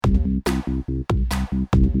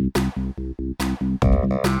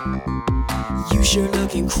sure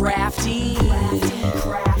looking crafty.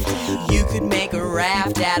 You could make a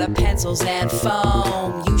raft out of pencils and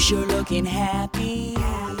foam. You sure looking happy.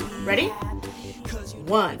 Ready?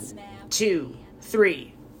 1, 2,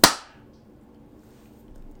 3.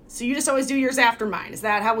 So you just always do yours after mine. Is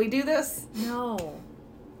that how we do this? No.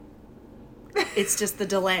 It's just the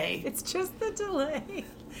delay. It's just the delay.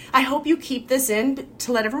 I hope you keep this in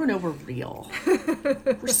to let everyone know we're real.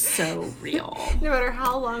 We're so real. No matter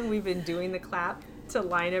how long we've been doing the clap to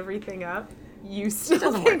line everything up, you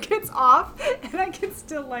still think it's off, and I can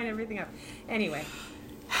still line everything up. Anyway.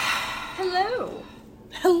 Hello.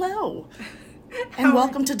 Hello. And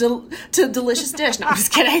welcome to Delicious Dish. No, I'm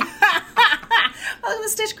just kidding. Welcome to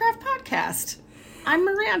Stitchcraft Podcast. I'm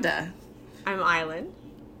Miranda. I'm Island.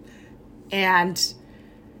 And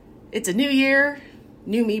it's a new year,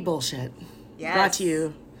 new me bullshit. Yes.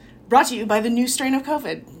 Brought to you by the new strain of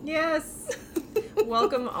COVID. Yes.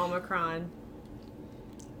 Welcome, Omicron.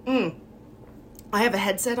 I have a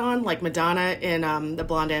headset on like Madonna in the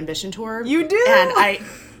Blonde Ambition tour. You do? And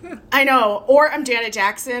I know. Or I'm Janet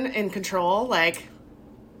Jackson in Control. Like,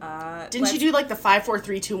 didn't you do like the 5, 4,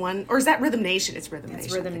 3, 2, 1? Or is that Rhythm Nation? It's Rhythm Nation.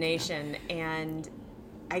 It's Rhythm Nation. And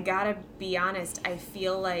I gotta be honest, I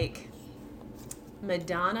feel like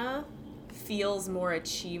Madonna feels more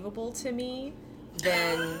achievable to me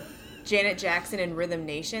than Janet Jackson and Rhythm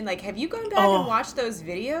Nation. Like, have you gone back and watched those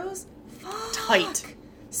videos? Fuck. Tight.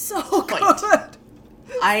 So Tight. good.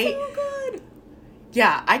 So good.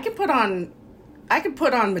 Yeah, I can put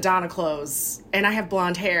on Madonna clothes, and I have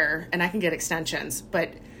blonde hair, and I can get extensions,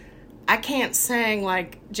 but I can't sing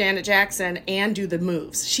like Janet Jackson and do the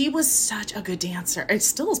moves. She was such a good dancer. It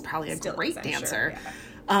still is probably a great dancer. Sure,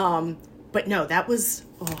 yeah. But no,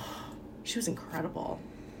 she was incredible.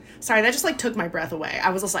 Sorry, that just like took my breath away.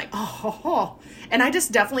 I was just like, oh. And I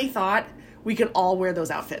just definitely thought we could all wear those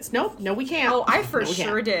outfits. Nope, no, we can't. Oh, I for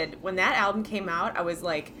sure did. When that album came out, I was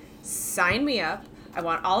like, sign me up. I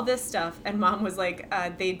want all this stuff. And Mom was like,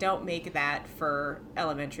 they don't make that for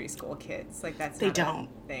elementary school kids. Like, that's not a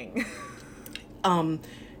thing.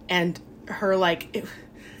 And her, like,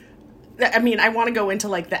 I want to go into,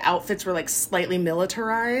 like, the outfits were, like, slightly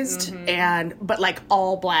militarized, but, like,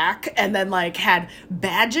 all black, and then, like, had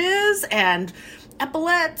badges and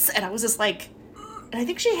epaulets, and I was just, like, and I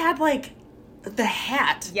think she had, like, the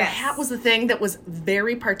hat. Yes. The hat was the thing that was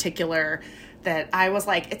very particular, that I was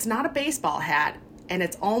like, it's not a baseball hat, and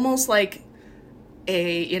it's almost like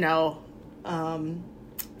a,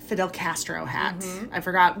 Fidel Castro hat. I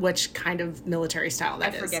forgot which kind of military style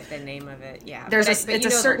that is. I forget the name of it, yeah. It's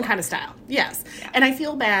a certain kind of style, yes. Yeah. And I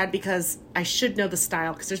feel bad because I should know the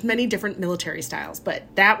style because there's many different military styles, but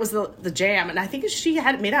that was the jam. And I think she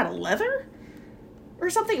had it made out of leather or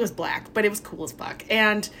something. It was black, but it was cool as fuck.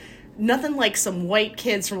 And nothing like some white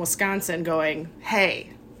kids from Wisconsin going, hey,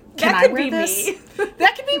 can I wear this?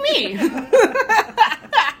 That could be me.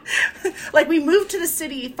 Like, we moved to the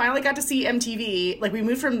city, finally got to see MTV. Like, we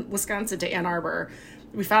moved from Wisconsin to Ann Arbor.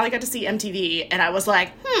 We finally got to see MTV, and I was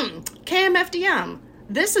like, KMFDM,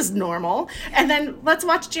 this is normal. And then let's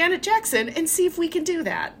watch Janet Jackson and see if we can do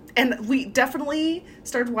that. And we definitely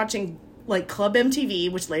started watching, like, Club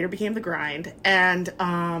MTV, which later became The Grind, and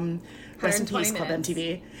rest in peace, Club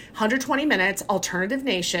MTV. 120 Minutes, Alternative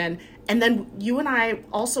Nation, and then you and I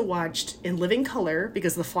also watched In Living Color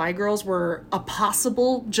because the Fly Girls were a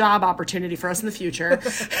possible job opportunity for us in the future.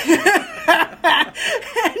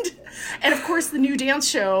 and of course the new dance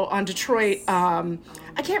show on Detroit. I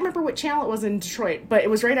can't remember what channel it was in Detroit, but it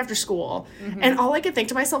was right after school. And all I could think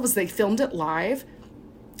to myself was they filmed it live.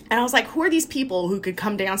 And I was like, who are these people who could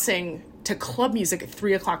come dancing to club music at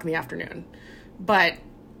 3:00 in the afternoon? But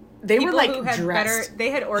they were like dressed. They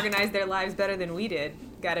had organized their lives better than we did.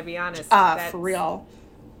 Gotta be honest. For real.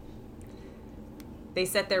 They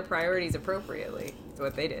set their priorities appropriately. That's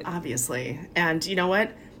what they did. Obviously. And you know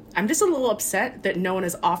what? I'm just a little upset that no one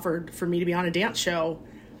has offered for me to be on a dance show.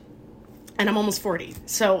 And I'm almost 40.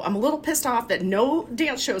 So I'm a little pissed off that no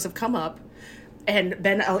dance shows have come up and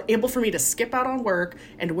been able for me to skip out on work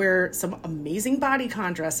and wear some amazing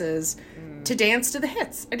bodycon dresses to dance to the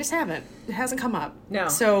hits. I just haven't. It hasn't come up. No,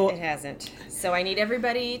 it hasn't. So I need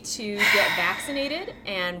everybody to get vaccinated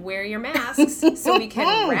and wear your masks so we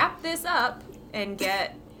can wrap this up and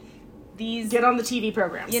get on the TV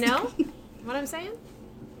programs. You know what I'm saying?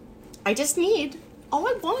 I just need, all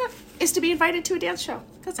I want is to be invited to a dance show.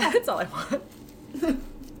 That's all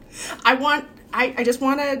I want. I just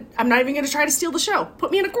want to, I'm not even going to try to steal the show. Put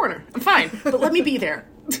me in a corner. I'm fine. But let me be there.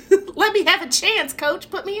 Let me have a chance, coach.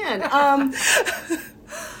 Put me in.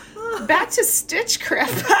 Back to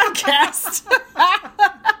Stitchcraft Podcast. I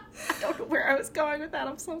don't know where I was going. wrong with that.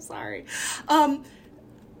 I'm so sorry.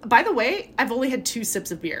 By the way, I've only had 2 sips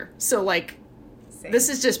of beer. So, like, Same. this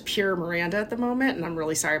is just pure Miranda at the moment, and I'm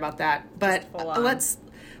really sorry about that. But full on. let's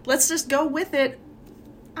just go with it.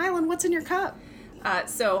 Island, what's in your cup?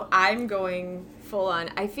 So I'm going full on.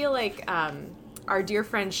 I feel like our dear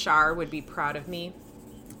friend Shar would be proud of me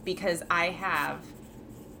because I have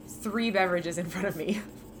 3 beverages in front of me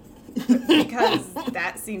because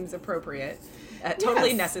that seems appropriate. Totally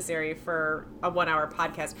Yes. necessary for a 1-hour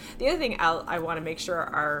podcast. The other thing I want to make sure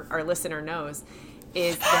our listener knows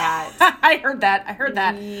is that I heard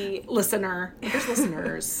that. We- Listener. There's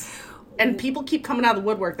listeners. And people keep coming out of the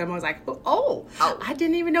woodwork. Then I was like, oh, I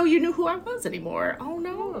didn't even know you knew who I was anymore. Oh,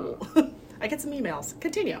 no. I get some emails.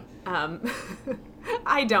 Continue.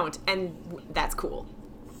 I don't, and that's cool.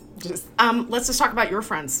 Just Let's just talk about your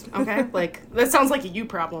friends, okay? Like, that sounds like a you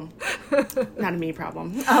problem, not a me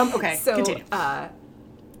problem. Okay, so continue. You have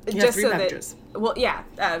just 3 so beverages. that well, yeah.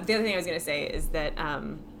 The other thing I was going to say is that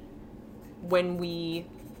when we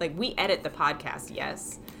edit the podcast,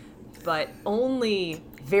 yes, but only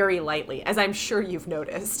very lightly, as I'm sure you've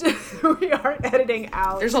noticed. We aren't editing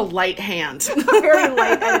out. There's a light hand. A very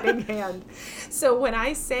light editing hand. So when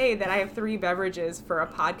I say that I have 3 beverages for a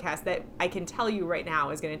podcast that I can tell you right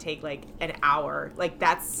now is going to take like an hour, like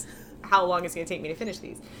that's how long it's going to take me to finish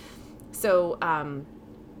these. So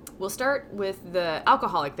we'll start with the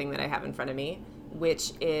alcoholic thing that I have in front of me,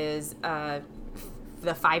 which is the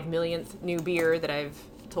 5 millionth new beer that I've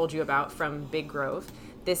told you about from Big Grove.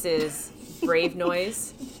 This is Brave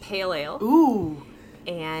Noise Pale Ale. Ooh,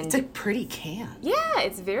 And it's a pretty can. yeah,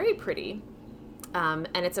 it's very pretty. And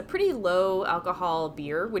it's a pretty low alcohol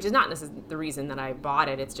beer, which is not necessarily the reason that I bought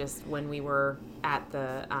it. It's just when we were at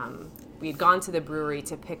the, we had gone to the brewery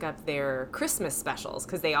to pick up their Christmas specials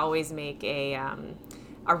because they always make a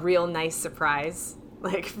real nice surprise,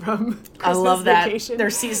 like from Christmas I love that. Vacation.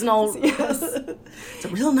 They're seasonal. Yes. It's a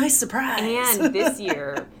real nice surprise. And this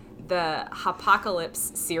year, the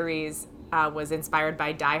Apocalypse series was inspired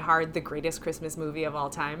by Die Hard, the greatest Christmas movie of all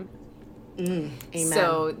time. Amen.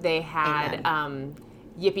 So they had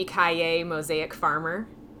Yippee-Ki-Yay Mosaic Farmer.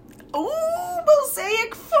 Ooh,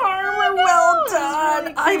 Mosaic Farmer, well done.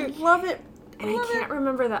 really I cute. love it. And I can't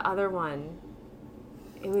remember the other one.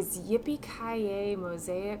 It was Yippee-Ki-Yay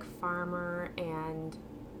Mosaic Farmer, and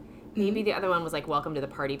maybe the other one was like Welcome to the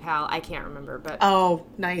Party Pal. I can't remember, but Oh,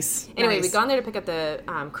 nice. anyway, nice. we'd gone there to pick up the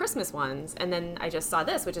Christmas ones, and then I just saw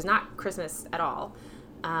this, which is not Christmas at all,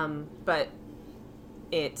 but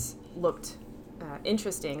it looked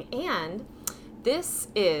interesting. And this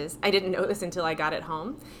is, I didn't know this until I got it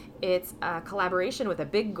home, it's a collaboration with a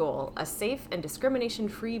big goal, a safe and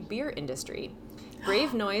discrimination-free beer industry.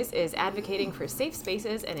 Brave Noise is advocating for safe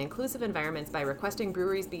spaces and inclusive environments by requesting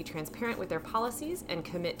breweries be transparent with their policies and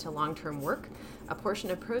commit to long-term work. A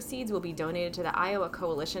portion of proceeds will be donated to the Iowa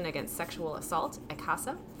Coalition Against Sexual Assault,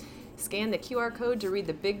 ICASA. Scan the QR code to read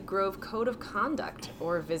the Big Grove Code of Conduct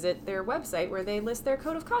or visit their website where they list their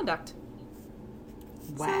code of conduct.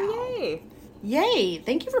 Wow. So yay! Yay.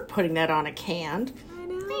 Thank you for putting that on a can. I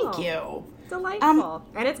know. Thank you. Delightful.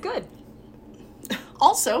 And it's good.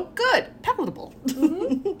 Also, good. Palatable.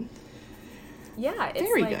 Yeah, it's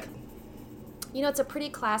Very like, good. you know, it's a pretty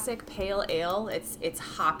classic pale ale. It's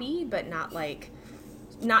hoppy, but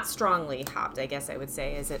not strongly hopped, I guess I would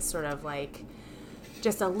say. Is it's sort of like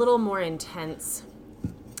just a little more intense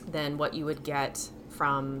than what you would get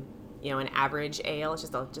from, you know, an average ale. It's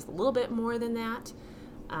just a little bit more than that.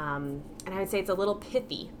 And I would say it's a little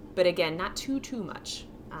pithy, but again, not too much.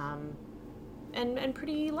 And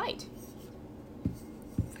pretty light.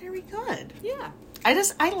 Very good. Yeah.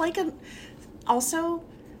 I like it. Also,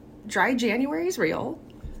 dry January is real.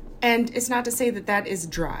 And it's not to say that that is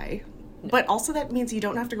dry. But also that means you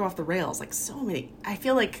don't have to go off the rails. Like so many. I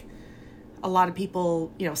feel like a lot of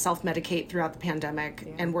people, you know, self-medicate throughout the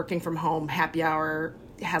pandemic and working from home. Happy hour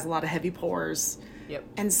has a lot of heavy pours. Yep.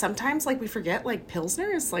 And sometimes, like, we forget, like,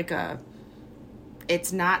 Pilsner is like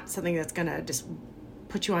it's not something that's going to just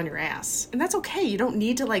put you on your ass. And that's okay. You don't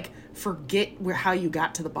need to, like, forget how you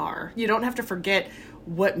got to the bar. You don't have to forget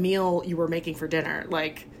what meal you were making for dinner.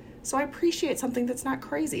 Like, so I appreciate something that's not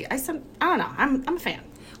crazy. I don't know. I'm a fan.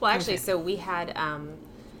 Well, actually, so we had,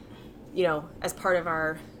 you know, as part of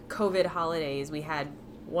our COVID holidays, we had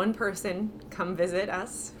one person come visit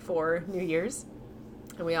us for New Year's.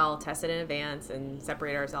 And we all tested in advance and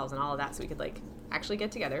separated ourselves and all of that so we could, like, actually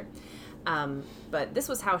get together. But this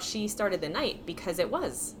was how she started the night because it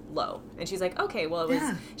was low. And she's like, okay, well,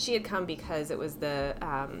 she had come because it was the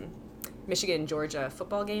Michigan-Georgia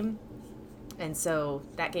football game. And so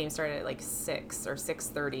that game started at like 6 or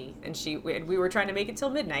 6:30, and we were trying to make it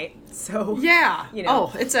till midnight. So Yeah. you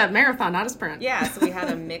know. Oh, it's a marathon, not a sprint. Yeah, so we had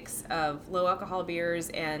a mix of low alcohol beers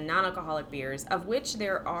and non-alcoholic beers, of which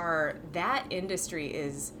that industry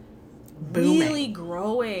is Booming. really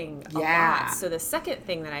growing a Yeah. lot. So the second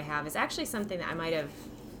thing that I have is actually something that I might have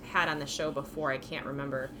had on the show before. I can't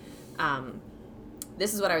remember.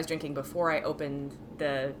 This is what I was drinking before I opened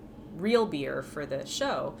the real beer for the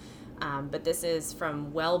show. But this is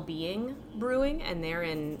from Well-Being Brewing, and they're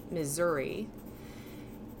in Missouri.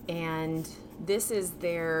 And this is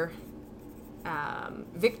their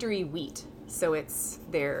Victory Wheat. So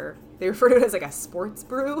they refer to it as like a sports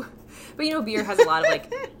brew. But you know, beer has a lot of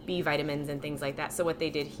like B vitamins and things like that. So what they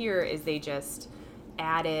did here is they just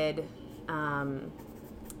added,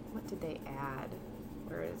 what did they add?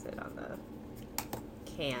 Where is it on the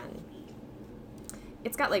can?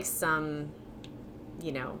 It's got like some,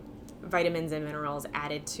 you know, vitamins and minerals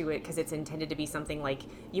added to it because it's intended to be something like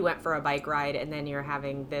you went for a bike ride and then you're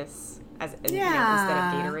having this instead of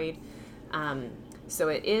Gatorade. So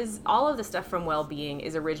it is, all of the stuff from Well-Being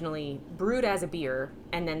is originally brewed as a beer,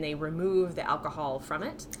 and then they remove the alcohol from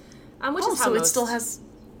it, which is how so most... it still has...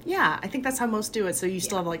 Yeah, I think that's how most do it, so you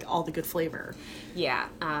still have, like, all the good flavor. Yeah,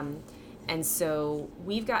 and so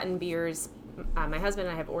we've gotten beers... my husband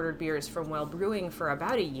and I have ordered beers from Well Brewing for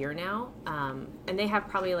about a year now, and they have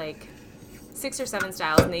probably, like, 6 or 7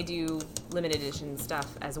 styles, and they do limited edition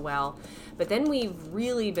stuff as well. But then we've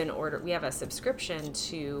really been we have a subscription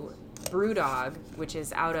to Brewdog, which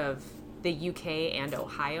is out of the UK and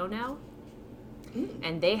Ohio now.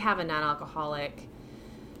 And they have a non-alcoholic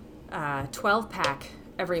 12-pack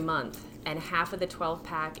every month, and half of the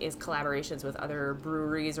 12-pack is collaborations with other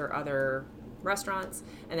breweries or other restaurants,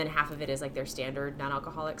 and then half of it is like their standard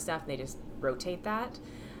non-alcoholic stuff, and they just rotate that.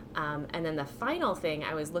 And then the final thing,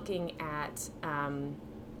 I was looking at,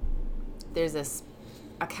 there's this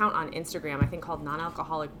account on Instagram, I think called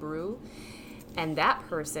Non-Alcoholic Brew, and that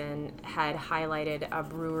person had highlighted a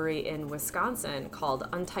brewery in Wisconsin called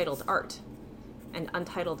Untitled Art. And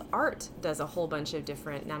Untitled Art does a whole bunch of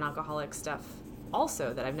different non-alcoholic stuff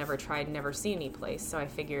also that I've never tried, never seen any place. So I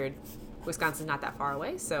figured Wisconsin's not that far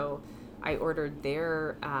away, so I ordered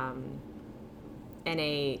their NA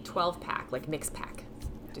 12-pack, like mix pack,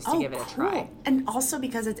 just to give it a try. And also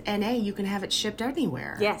because it's NA, you can have it shipped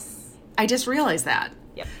anywhere. Yes. I just realized that.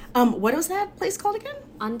 Yep. What was that place called again?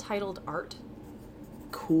 Untitled Art.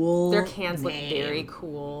 Cool. Their cans name. look very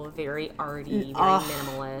cool, very arty, very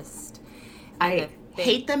minimalist. I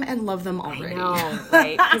hate them and love them already. I know,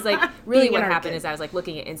 right? Because like really Being what an happened art is I was like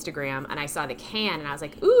looking at Instagram and I saw the can and I was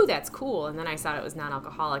like, ooh, that's cool. And then I saw it was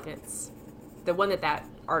non-alcoholic, and it's the one that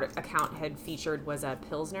art account had featured was a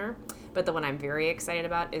Pilsner, but the one I'm very excited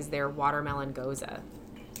about is their Watermelon Goza,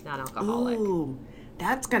 non-alcoholic. Ooh,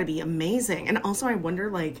 that's got to be amazing. And also I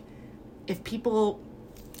wonder, like, if people...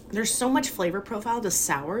 There's so much flavor profile to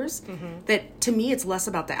sours that to me it's less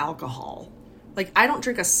about the alcohol. Like, I don't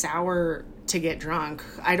drink a sour to get drunk.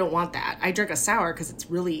 I don't want that. I drink a sour because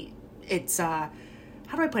it's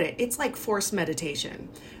how do I put it? It's like forced meditation.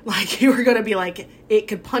 Like, you're going to be like, it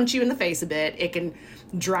could punch you in the face a bit. It can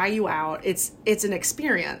dry you out. It's an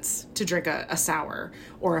experience to drink a sour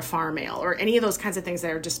or a farm ale or any of those kinds of things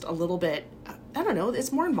that are just a little bit, I don't know,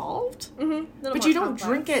 it's more involved. But you don't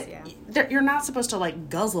drink it. Yeah. You're not supposed to, like,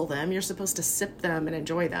 guzzle them. You're supposed to sip them and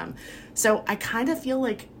enjoy them. So I kind of feel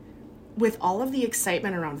like with all of the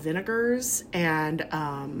excitement around vinegars and,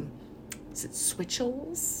 is it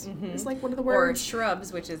switchels? Is like one of the words. Or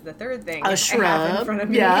shrubs, which is the third thing. A shrub. I have in front of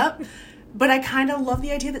me. Yeah. But I kind of love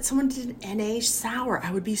the idea that someone did an NA sour.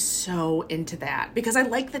 I would be so into that because I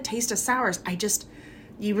like the taste of sours.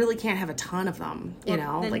 You really can't have a ton of them, you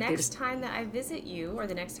know? The like next time that I visit you, or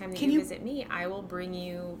the next time that you visit me, I will bring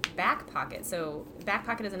you Back Pocket. So Back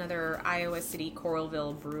Pocket is another Iowa City,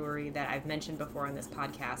 Coralville brewery that I've mentioned before on this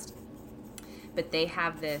podcast. But they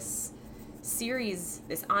have this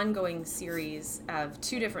ongoing series of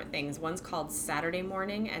 2 different things. One's called Saturday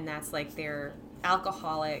Morning, and that's like their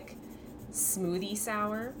alcoholic smoothie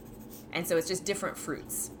sour. And so it's just different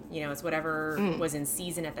fruits. You know, it's whatever was in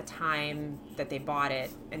season at the time that they bought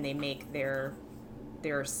it, and they make their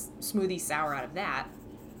smoothie sour out of that.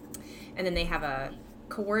 And then they have a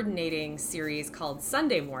coordinating series called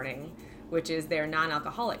Sunday Morning, which is their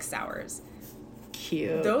non-alcoholic sours.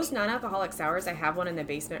 Cute. Those non-alcoholic sours, I have one in the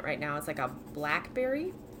basement right now. It's like a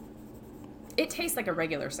blackberry. It tastes like a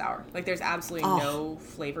regular sour. Like, there's absolutely no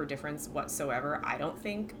flavor difference whatsoever, I don't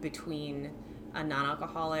think, between a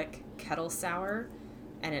non-alcoholic kettle sour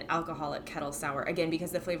and an alcoholic kettle sour. Again,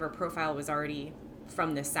 because the flavor profile was already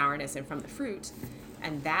from the sourness and from the fruit.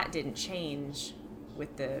 And that didn't change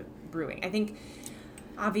with the brewing. I think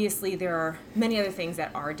obviously there are many other things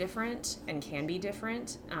that are different and can be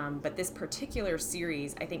different, but this particular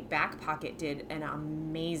series, I think Back Pocket did an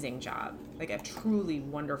amazing job, like a truly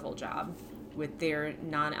wonderful job with their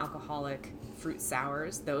non-alcoholic fruit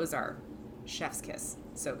sours. Those are chef's kiss.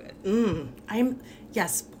 So good.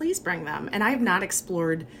 Yes, please bring them. And I have not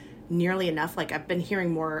explored nearly enough. Like, I've been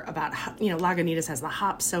hearing more about, Lagunitas has the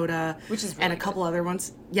hop soda, which is really and a couple other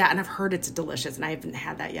ones. Yeah, and I've heard it's delicious, and I haven't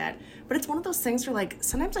had that yet. But it's one of those things where, like,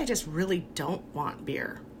 sometimes I just really don't want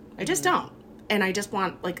beer. I just don't. And I just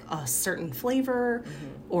want, like, a certain flavor,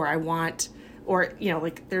 or I want,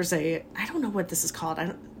 like, there's I don't know what this is called.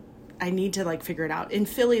 I need to, like, figure it out. In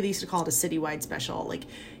Philly, they used to call it a citywide special. Like,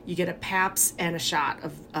 you get a Pabst and a shot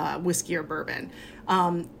of whiskey or bourbon.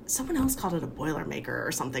 Someone else called it a Boilermaker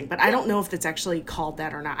or something, but I don't know if it's actually called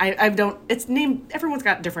that or not. I don't, it's named, everyone's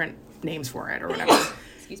got different names for it or whatever.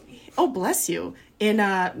 Excuse me. Oh, bless you. In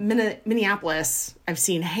Minneapolis, I've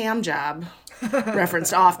seen ham job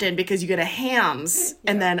referenced often because you get a Hams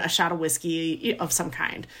and then a shot of whiskey of some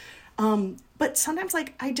kind. But sometimes,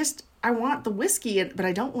 like, I want the whiskey, but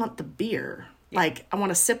I don't want the beer. Yeah. Like, I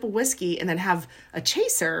want a sip of whiskey and then have a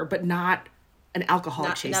chaser, but not an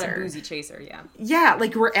alcoholic chaser. Not a boozy chaser, yeah. Yeah,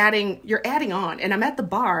 like you're adding on. And I'm at the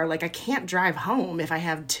bar, like, I can't drive home if I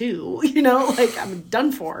have two, like, I'm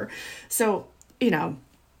done for. So,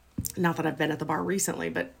 not that I've been at the bar recently,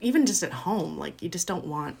 but even just at home, like, you just don't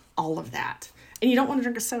want all of that. And you don't want to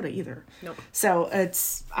drink a soda either. Nope. So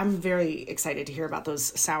I'm very excited to hear about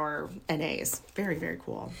those sour NAs. Very, very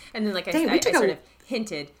cool. And then, like I sort of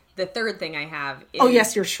hinted, the third thing I have is... Oh,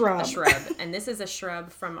 yes, your shrub. A shrub. And this is a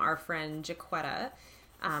shrub from our friend Jaquetta.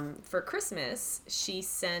 For Christmas, she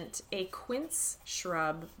sent a quince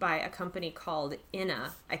shrub by a company called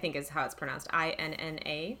Inna, I think is how it's pronounced,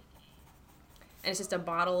 INNA. And it's just a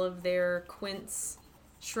bottle of their quince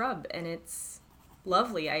shrub, and it's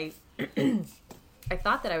lovely. I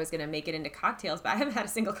thought that I was going to make it into cocktails, but I haven't had a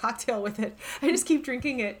single cocktail with it. I just keep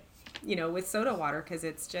drinking it, with soda water because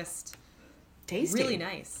it's just tasty. Really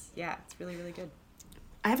nice. Yeah, it's really, really good.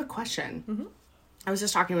 I have a question. Mm-hmm. I was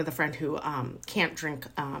just talking with a friend who can't drink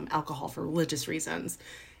alcohol for religious reasons.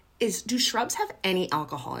 Do shrubs have any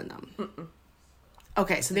alcohol in them? Mm-mm.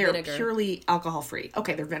 Okay, so they're vinegar. Purely alcohol-free.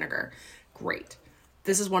 Okay, they're vinegar. Great.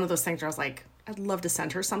 This is one of those things where I was like, I'd love to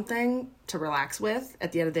send her something to relax with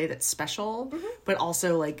at the end of the day that's special, but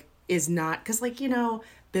also, like, is not, because, like,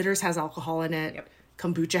 bitters has alcohol in it. Yep.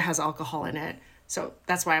 Kombucha has alcohol in it. So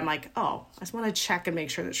that's why I'm like, I just want to check and make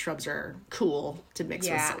sure that shrubs are cool to mix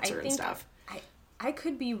with seltzer and stuff. I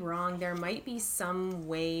could be wrong. There might be some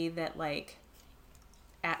way that, like,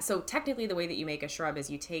 so technically the way that you make a shrub is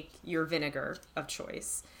you take your vinegar of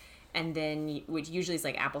choice, and then, which usually is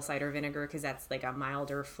like apple cider vinegar because that's like a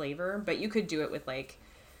milder flavor, but you could do it with, like,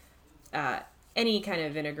 any kind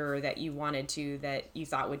of vinegar that you wanted to, that you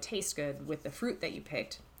thought would taste good with the fruit that you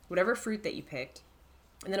picked, whatever fruit that you picked,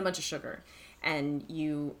 and then a bunch of sugar. And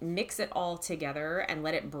you mix it all together and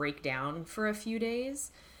let it break down for a few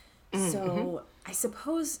days. So I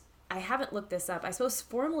suppose, I haven't looked this up, I suppose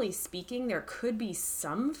formally speaking, there could be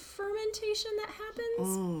some fermentation that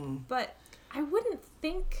happens, but I wouldn't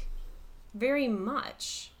think very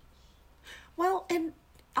much. Well, and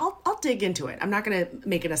I'll dig into it. I'm not going to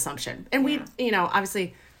make an assumption. And we,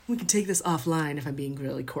 obviously, we can take this offline if I'm being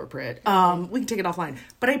really corporate. We can take it offline.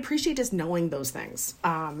 But I appreciate just knowing those things.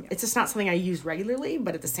 It's just not something I use regularly,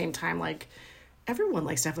 but at the same time, like, everyone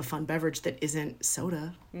likes to have a fun beverage that isn't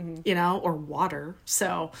soda, or water.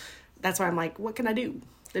 So that's why I'm like, what can I do?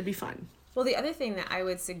 That'd be fun. Well, the other thing that I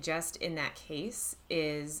would suggest in that case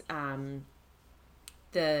is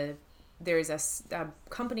there's a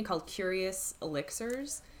company called Curious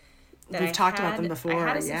Elixirs. We've talked about them before. I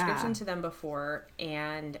had a subscription to them before,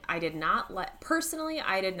 and I did not like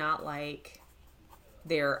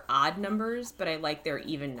their odd numbers, but I like their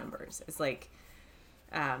even numbers. It's like,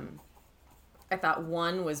 I thought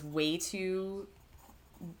one was way too,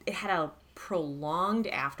 it had a prolonged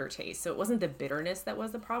aftertaste. So it wasn't the bitterness that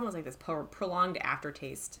was the problem. It was like this prolonged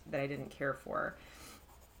aftertaste that I didn't care for.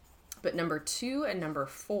 But number 2 and number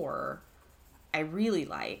 4, I really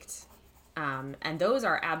liked. And those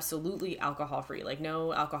are absolutely alcohol-free, like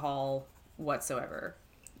no alcohol whatsoever.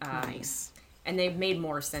 Nice. And they've made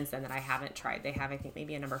more since then that I haven't tried. They have, I think,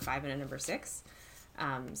 maybe a number 5 and a number 6.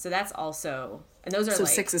 So that's also, and those are so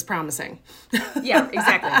like... 6 is promising. Yeah,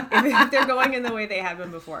 exactly. If they're going in the way they have been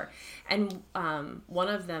before. And one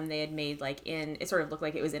of them they had made like it sort of looked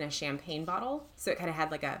like it was in a champagne bottle. So it kind of had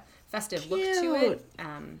like a festive look to it.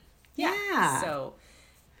 Yeah. So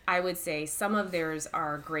I would say some of theirs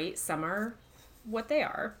are great. Some are what they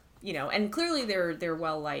are, you know, and clearly they're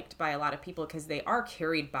well liked by a lot of people because they are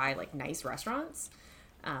carried by like nice restaurants.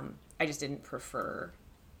 I just didn't prefer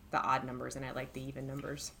the odd numbers, and I like the even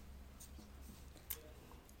numbers.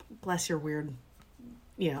 Bless your weird,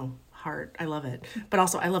 heart. I love it. But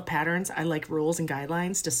also, I love patterns. I like rules and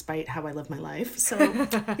guidelines, despite how I live my life. So,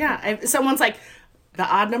 yeah. If someone's like, the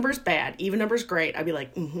odd number's bad, even number's great, I'd be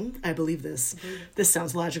like, I believe this. This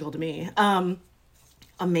sounds logical to me.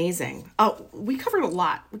 Amazing. Oh, we covered a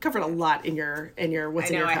lot. We covered a lot in your what's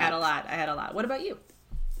in your cup. I had a lot. What about you?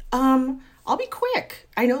 I'll be quick.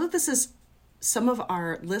 I know that this is some of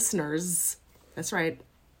our listeners. That's right.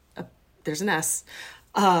 There's an S.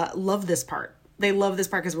 Love this part. They love this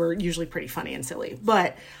part because we're usually pretty funny and silly.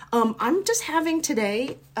 But I'm just having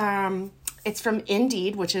today, it's from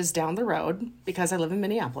Indeed, which is down the road because I live in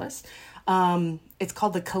Minneapolis. It's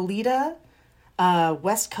called the Kalita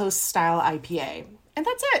West Coast Style IPA. And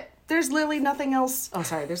that's it. There's literally nothing else. Oh,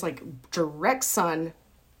 sorry. There's like direct sun.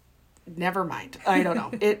 Never mind. I don't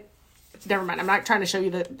know. Never mind. I'm not trying to show you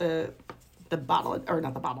the bottle, or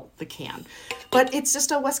not the bottle, the can. But it's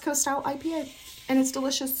just a West Coast style IPA. And it's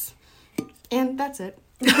delicious. And that's it.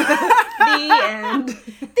 The end.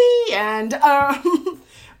 The end.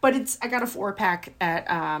 But I got a 4-pack at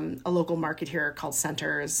a local market here called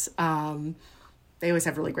Centers. They always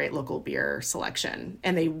have really great local beer selection.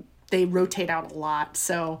 And they rotate out a lot.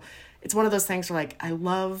 So it's one of those things where, like, I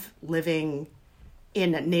love living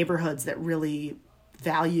in neighborhoods that really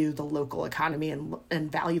value the local economy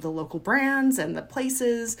and value the local brands and the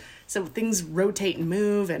places. So things rotate and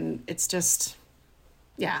move, and it's just...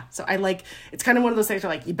 Yeah, so it's kind of one of those things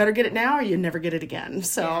where, like, you better get it now or you never get it again.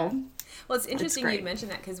 So, yeah. Well, it's interesting you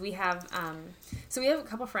mentioned that because we have, we have a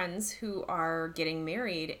couple friends who are getting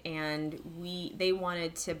married, and they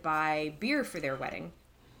wanted to buy beer for their wedding.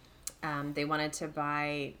 They wanted to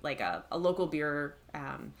buy like a local beer,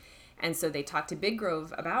 and so they talked to Big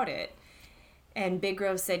Grove about it. And Big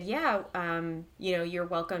Grove said, yeah, you're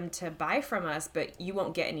welcome to buy from us, but you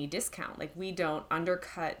won't get any discount. Like, we don't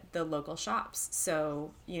undercut the local shops.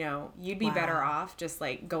 So, you'd be better off just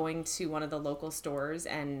like going to one of the local stores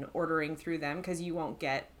and ordering through them, because you won't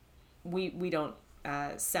get, we don't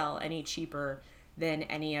sell any cheaper than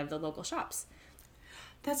any of the local shops.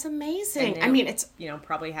 That's amazing. I mean, it's,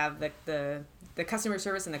 probably have the customer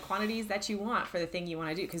service and the quantities that you want for the thing you want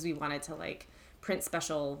to do, because we wanted to like print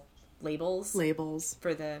special labels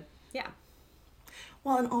for the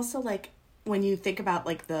well, and also, like, when you think about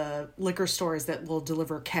like the liquor stores that will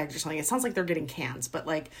deliver kegs or something, it sounds like they're getting cans, but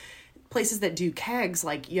like places that do kegs,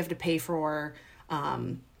 like, you have to pay for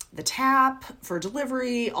the tap for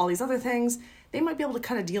delivery, all these other things. They might be able to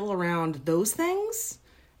cut a deal around those things,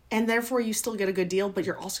 and therefore you still get a good deal, but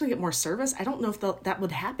you're also going to get more service. I don't know if that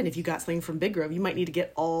would happen if you got something from Big Grove. You might need to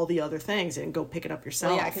get all the other things and go pick it up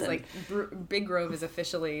yourself. Well, yeah, because like Big Grove is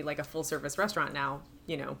officially like a full service restaurant now,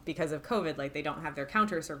 because of COVID. Like, they don't have their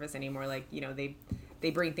counter service anymore. Like, they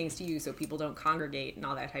bring things to you so people don't congregate and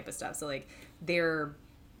all that type of stuff. So like their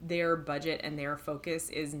budget and their focus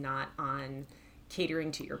is not on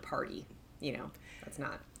catering to your party. That's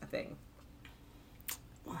not a thing.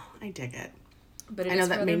 Well, I dig it. But I know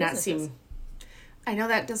that may not seem, I know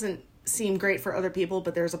that doesn't seem great for other people,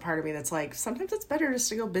 but there's a part of me that's like, sometimes it's better just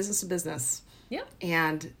to go business to business. Yep.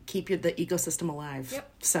 And keep the ecosystem alive.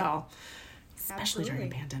 Yep. So, especially during a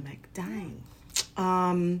pandemic. Dang.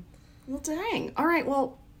 Well, dang. All right.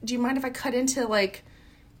 Well, do you mind if I cut into like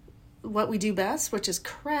what we do best, which is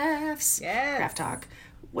crafts? Yes. Craft talk.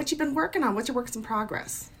 What you've been working on? What's your works in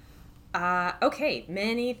progress? Okay,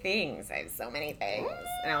 many things. I have so many things,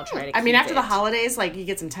 and I'll try to I mean, after the holidays, like, you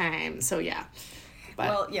get some time, so yeah. But,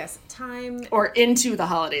 well, yes, time. Or into the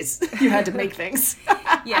holidays, you had to make things.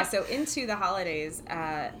 Yeah, so into the holidays,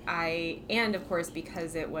 and of course,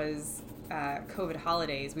 because it was COVID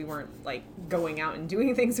holidays, we weren't, like, going out and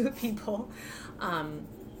doing things with people.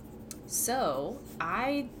 So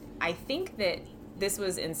I think that this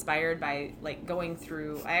was inspired by, like,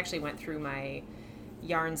 I actually went through my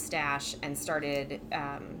yarn stash and started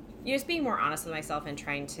just being more honest with myself and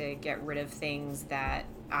trying to get rid of things that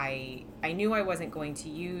I knew I wasn't going to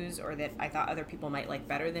use, or that I thought other people might like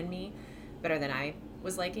better than I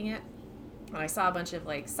was liking it. And I saw a bunch of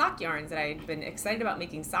like sock yarns that I'd been excited about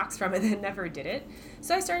making socks from and then never did it.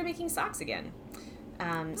 So I started making socks again.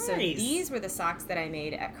 Nice. So these were the socks that I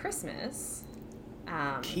made at Christmas.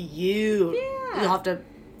 Cute. Yeah. You'll have to,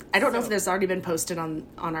 I don't know if this has already been posted on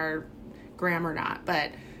our gram or not,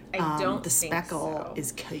 but I don't the think speckle so.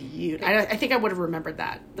 is cute. I think I would have remembered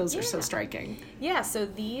that. Those are so striking. Yeah, so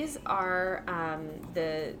these are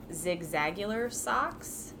the Zigzagular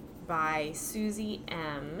socks by Susie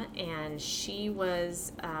M., and she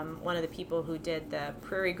was one of the people who did the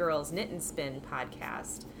Prairie Girls Knit and Spin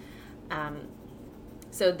podcast.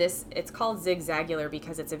 So it's called Zigzagular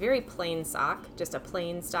because it's a very plain sock, just a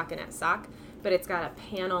plain stockinette sock, but it's got a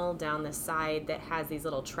panel down the side that has these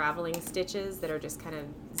little traveling stitches that are just kind of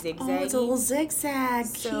zigzaggy. Oh, it's a little zigzag.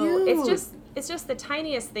 So Cute. it's just the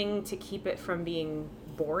tiniest thing to keep it from being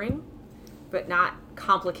boring, but not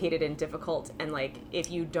complicated and difficult. And like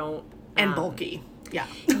if you don't and bulky. Yeah.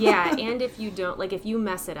 Yeah, and if you don't, like if you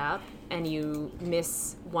mess it up and you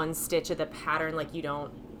miss one stitch of the pattern, like you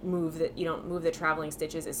don't move the traveling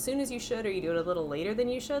stitches as soon as you should, or you do it a little later than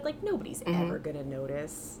you should, like nobody's ever gonna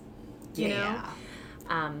notice. You know?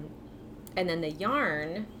 And then the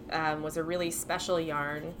yarn was a really special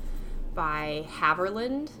yarn by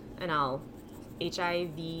Haverland, and I'll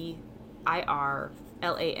Hivirland,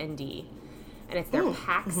 and it's their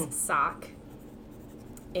Pax sock.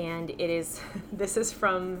 And it is, this is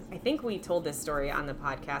from, I think we told this story on the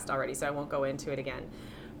podcast already, so I won't go into it again.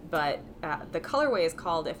 But the colorway is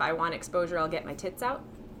called If I Want Exposure, I'll Get My Tits Out.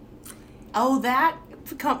 Oh, that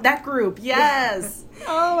group, yes.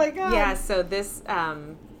 Oh my god. Yeah, so this,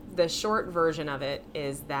 the short version of it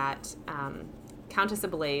is that Countess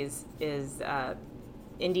Ablaze is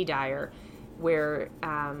indie dyer, where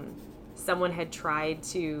someone had tried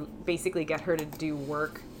to basically get her to do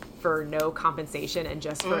work for no compensation and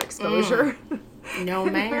just for exposure. No,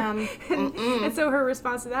 ma'am. And so her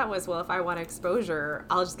response to that was, well, if I want exposure,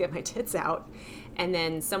 I'll just get my tits out. And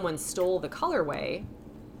then someone stole the colorway.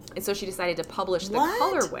 And so she decided to publish the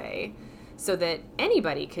colorway so that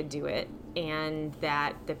anybody could do it, and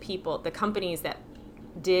that the companies that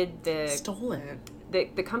did stole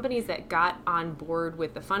it. The companies that got on board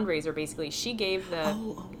with the fundraiser, basically, she gave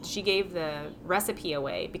the recipe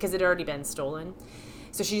away because it had already been stolen.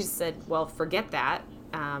 So she just said, well, forget that.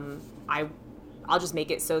 I'll just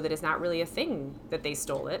make it so that it's not really a thing that they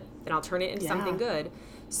stole it, and I'll turn it into something good.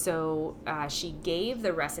 So she gave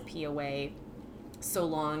the recipe away so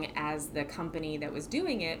long as the company that was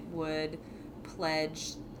doing it would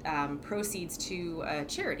pledge proceeds to a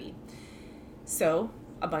charity. So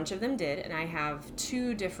a bunch of them did, and I have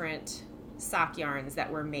 2 different sock yarns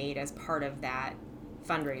that were made as part of that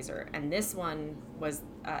fundraiser. And this one was,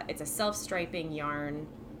 it's a self-striping yarn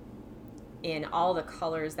in all the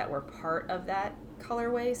colors that were part of that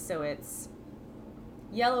colorway. So it's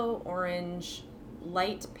yellow, orange,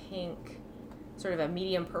 light pink, sort of a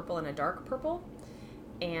medium purple and a dark purple.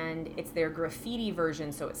 And it's their graffiti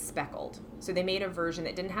version, so it's speckled. So they made a version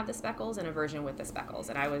that didn't have the speckles and a version with the speckles.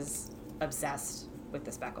 And I was obsessed with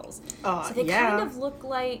the speckles. So they kind of look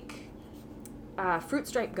like fruit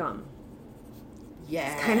stripe gum. Yeah.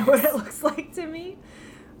 That's kind of what it looks like to me,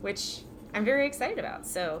 which I'm very excited about.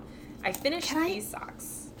 So I finished these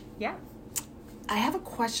socks. Yeah. I have a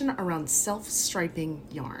question around self-striping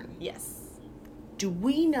yarn. Yes. Do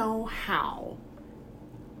we know how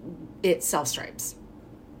it self-stripes?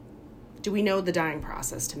 Do we know the dyeing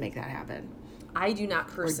process to make that happen? I do not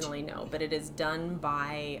personally know, but it is done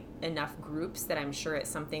by enough groups that I'm sure it's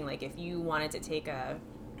something like if you wanted to take a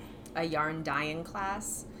yarn dyeing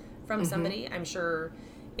class from somebody, I'm sure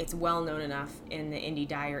it's well known enough in the indie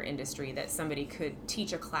dyer industry that somebody could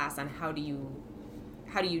teach a class on how do you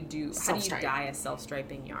dye a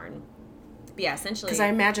self-striping yarn. But yeah, essentially, because I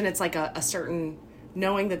imagine it's like a certain,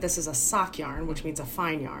 knowing that this is a sock yarn, which means a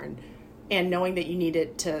fine yarn, and knowing that you need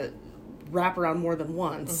it to wrap around more than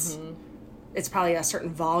once, it's probably a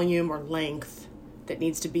certain volume or length that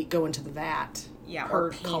needs to go into the vat. Yeah, per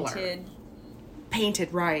or painted. Color.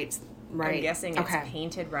 Painted, right. I'm guessing it's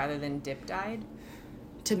painted rather than dip dyed.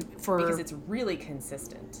 Because it's really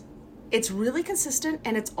consistent. It's really consistent,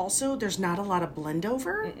 and it's also, there's not a lot of blend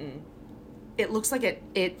over. It looks like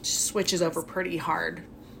it switches over pretty hard.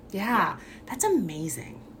 Yeah. That's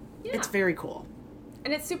amazing. Yeah. It's very cool.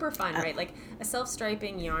 And it's super fun, right? Like a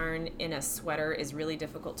self-striping yarn in a sweater is really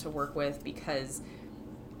difficult to work with because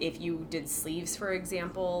if you did sleeves, for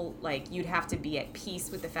example, like you'd have to be at peace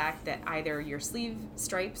with the fact that either your sleeve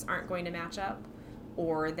stripes aren't going to match up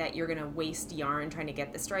or that you're going to waste yarn trying to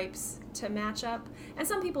get the stripes to match up. And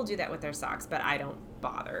some people do that with their socks, but I don't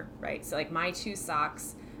bother, right? So like my 2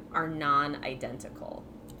 socks are non-identical.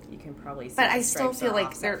 You can probably see, but I still feel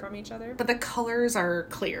like they're from each other. But the colors are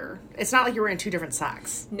clear. It's not like you're wearing 2 different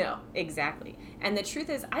socks. No, exactly. And the truth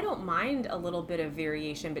is, I don't mind a little bit of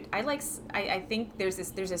variation, but I think there's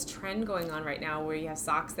this trend going on right now where you have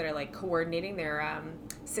socks that are like coordinating. They're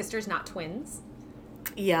sisters, not twins.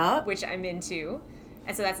 Yeah. Which I'm into,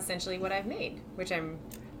 and so that's essentially what I've made, which I'm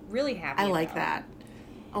really happy. I like that.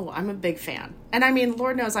 Oh, I'm a big fan. And I mean,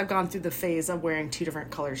 Lord knows I've gone through the phase of wearing 2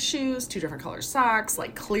 different color shoes, 2 different color socks,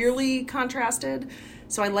 like clearly contrasted.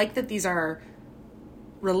 So I like that these are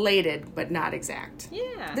related, but not exact.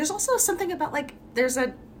 Yeah. There's also something about like, there's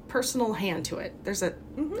a personal hand to it. There's a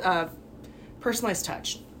personalized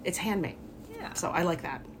touch. It's handmade. Yeah. So I like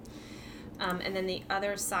that. And then the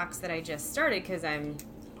other socks that I just started, because I'm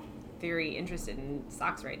very interested in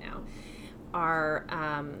socks right now, are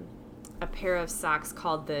a pair of socks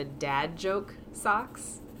called the Dad Joke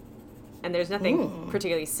socks. And there's nothing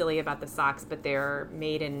particularly silly about the socks, but they're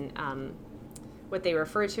made in what they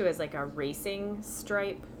refer to as like a racing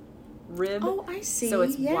stripe rib. Oh, I see. So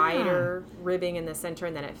it's wider ribbing in the center,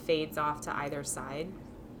 and then it fades off to either side.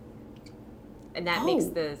 And that makes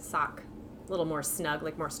the sock a little more snug,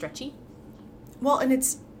 like more stretchy. Well, and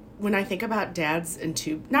it's, when I think about dads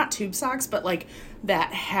and not tube socks, but like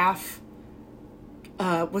that half,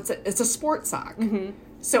 it's a sport sock. Mm-hmm.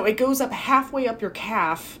 So it goes up halfway up your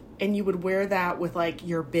calf, and you would wear that with like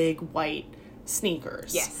your big white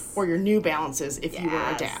sneakers. Yes. Or your New Balances if you were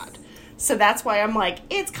a dad. So that's why I'm like,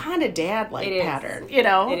 it's kind of dad-like pattern, you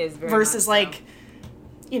know? It is very versus much so. like,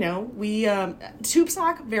 you know, we, tube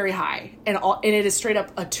sock, very high. And it is straight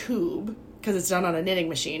up a tube, because it's done on a knitting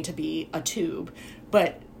machine to be a tube.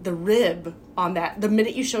 But the rib on that, the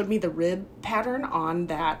minute you showed me the rib pattern on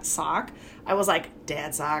that sock, I was like,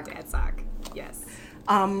 dad sock. Dad sock, yes.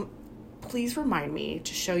 Please remind me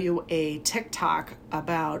to show you a TikTok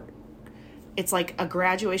about, it's like a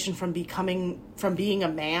graduation from being a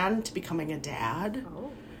man to becoming a dad.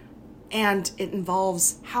 Oh. And it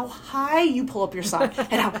involves how high you pull up your sock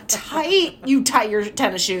and how tight you tie your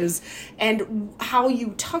tennis shoes and how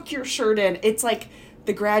you tuck your shirt in. It's like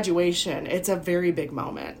the graduation. It's a very big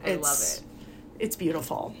moment. I love it. It's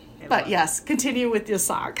beautiful. I But love yes, continue with your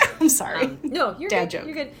sock. I'm sorry. No, you're Dad good. joke.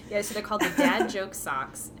 You're good. Yeah, so they're called the Dad Joke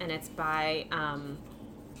socks, and it's by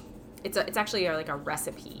it's actually like a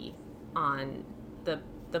recipe on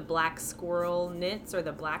the Black Squirrel Knits or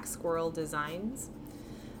the Black Squirrel Designs.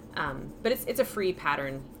 But it's a free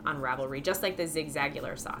pattern on Ravelry, just like the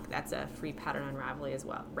Zigzagular sock. That's a free pattern on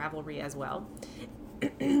Ravelry as well.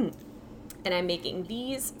 And I'm making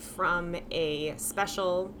these from a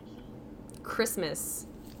special Christmas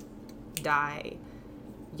dye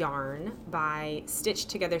yarn by Stitch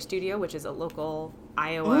Together Studio, which is a local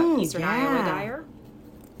Eastern Iowa dyer.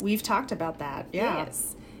 We've talked about that. Yeah.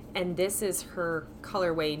 Yes. And this is her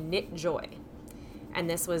colorway Knit Joy. And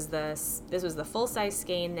this was the full-size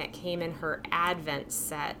skein that came in her Advent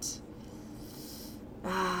set.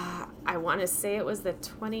 I want to say it was the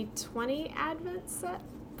 2020 Advent set,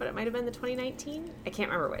 but it might have been the 2019. I can't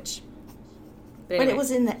remember which. But anyway. It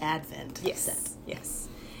was in the Advent set. Yes.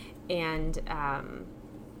 And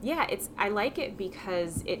I like it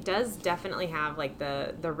because it does definitely have like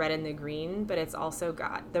the red and the green, but it's also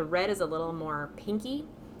got, the red is a little more pinky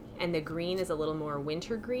and the green is a little more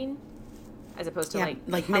winter green, as opposed to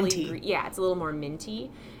like minty. Green. Yeah, it's a little more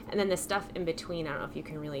minty. And then the stuff in between, I don't know if you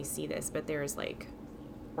can really see this, but there's like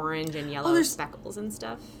orange and yellow speckles and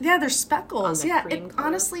stuff. Yeah, there's speckles. Yeah,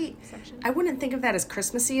 honestly, section. I wouldn't think of that as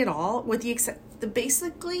Christmassy at all. With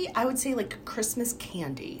basically, I would say like Christmas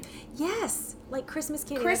candy. Yes, like Christmas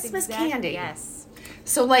candy. Christmas candy. Yes.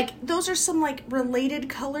 So like those are some like related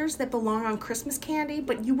colors that belong on Christmas candy,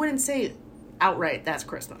 but you wouldn't say outright that's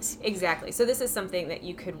Christmas. Exactly. So this is something that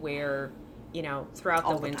you could wear, you know, throughout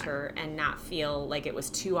the winter time. And not feel like it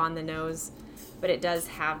was too on the nose, but it does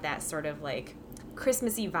have that sort of like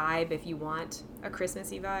Christmassy vibe if you want a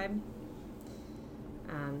Christmassy vibe.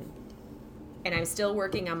 And I'm still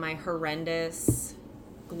working on my horrendous,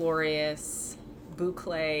 glorious,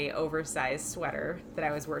 boucle oversized sweater that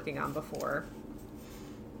I was working on before.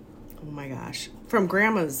 Oh my gosh. From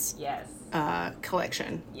Grandma's Yes.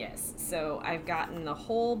 Collection. Yes. So I've gotten the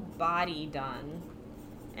whole body done,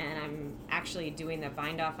 and I'm actually doing the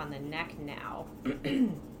bind off on the neck now.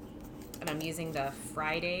 And I'm using the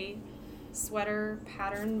Friday sweater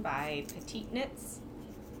pattern by Petite Knits.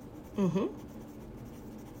 Mm-hmm.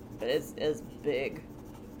 But it's big.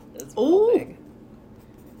 It's Ooh. big.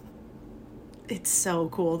 It's so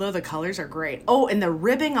cool, though. The colors are great. Oh, and the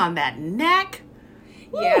ribbing on that neck.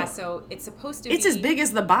 Yeah, so it's supposed to be... It's as big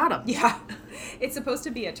as the bottom. Yeah. It's supposed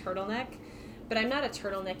to be a turtleneck, but I'm not a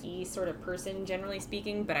turtleneck-y sort of person, generally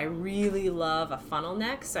speaking, but I really love a funnel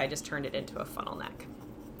neck, so I just turned it into a funnel neck.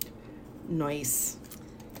 Nice.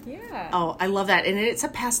 Yeah. Oh, I love that. And it's a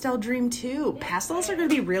pastel dream, too. Yeah. Pastels are going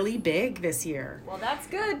to be really big this year. Well, that's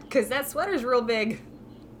good, because that sweater's real big.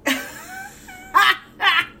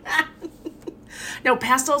 No,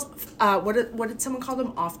 pastels, what did someone call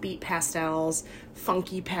them? Offbeat pastels,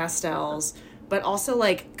 funky pastels. but also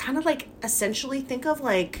like kind of like essentially think of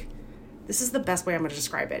like, this is the best way I'm going to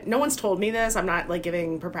describe it. No one's told me this. I'm not like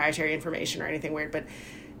giving proprietary information or anything weird, but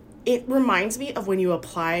it reminds me of when you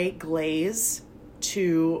apply glaze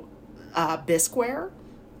to bisqueware,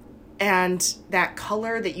 and that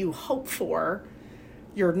color that you hope for,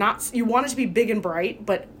 you want it to be big and bright,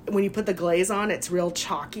 but when you put the glaze on, it's real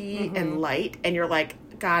chalky and light, and you're like,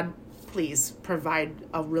 God, please provide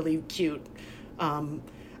a really cute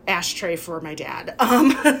ashtray for my dad.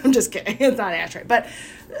 I'm just kidding. It's not an ashtray, but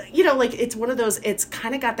you know, like it's one of those, it's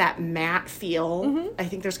kind of got that matte feel. I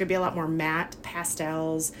think there's going to be a lot more matte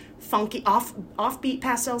pastels, funky offbeat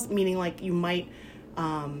pastels, meaning like you might,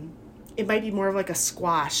 it might be more of like a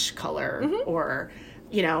squash color or,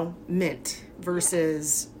 you know, mint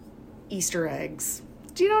versus Easter eggs.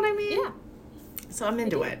 Do you know what I mean? Yeah. So I'm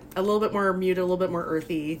into it. A little bit more muted, a little bit more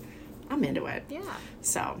earthy. I'm into it. Yeah.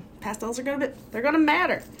 So pastels are they're gonna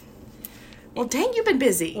matter. Well, dang, you've been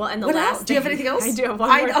busy. Well, and the what last else? Do you have anything else? I do have one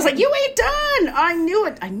more I was like, thing. you ain't done. I knew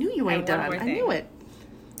it. I knew you ain't I have done. one more I knew it.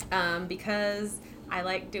 thing. Because I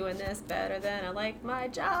like doing this better than I like my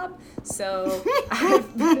job. So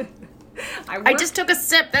I just took a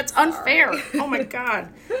sip. That's unfair. Oh my God.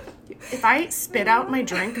 If I spit out my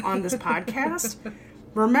drink on this podcast,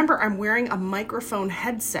 remember I'm wearing a microphone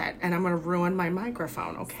headset and I'm going to ruin my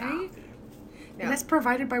microphone, okay? No. And that's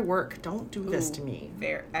provided by work. Don't do this to me.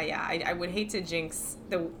 Fair. Yeah, I would hate to jinx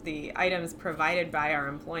the items provided by our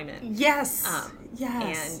employment. Yes.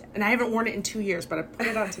 Yes. And I haven't worn it in 2 years, but I put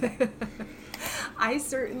it on today. I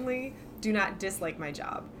certainly do not dislike my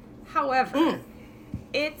job. However,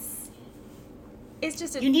 it's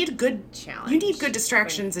just a You need good challenge. You need good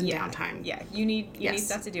distractions and downtime. Yeah, you need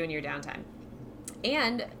stuff to do in your downtime.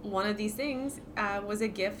 And one of these things was a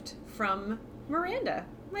gift from Miranda,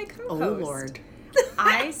 my co-host. Oh Lord.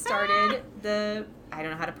 I started I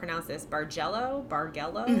don't know how to pronounce this, Bargello?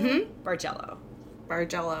 Bargello? Bargello.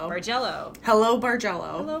 Hello,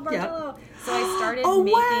 Bargello. Hello, Bargello. Yep. So I started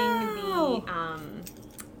making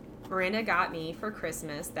Miranda got me for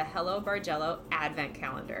Christmas the Hello Bargello advent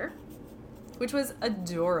calendar, which was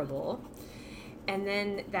adorable. And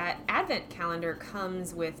then that advent calendar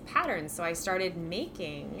comes with patterns. So I started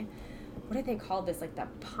making, what did they call this? Like the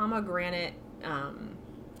pomegranate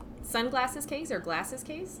sunglasses case or glasses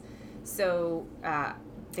case. So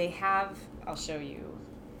they have, I'll show you.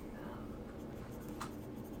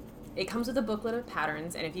 It comes with a booklet of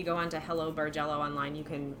patterns, and if you go onto Hello Bargello online, you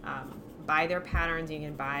can buy their patterns. You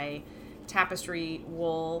can buy tapestry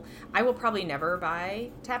wool. I will probably never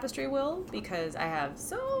buy tapestry wool because I have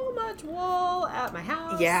so much wool at my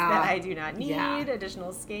house that I do not need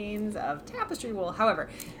additional skeins of tapestry wool. However,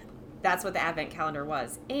 that's what the advent calendar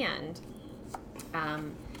was. And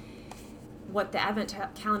what the advent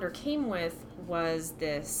calendar came with was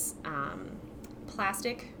this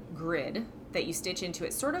plastic grid that you stitch into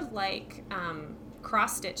it, sort of like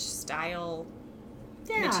cross-stitch style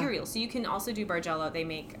material. So you can also do Bargello. They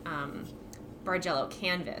make Bargello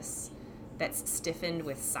canvas that's stiffened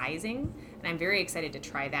with sizing, and I'm very excited to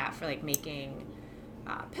try that for like making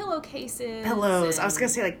pillowcases. Pillows. I was gonna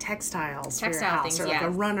say like textiles for your house, things, or like a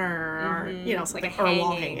runner, or you know, something, like a or a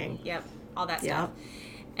wall hanging. Yep, all that stuff.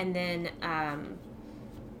 And then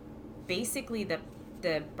basically the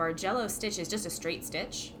Bargello stitch is just a straight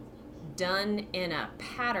stitch done in a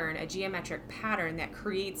pattern, a geometric pattern that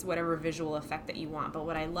creates whatever visual effect that you want. But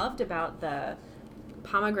what I loved about the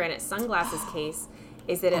pomegranate sunglasses case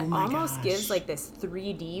is that it almost gives like this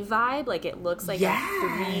 3D vibe. Like it looks like a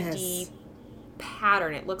 3D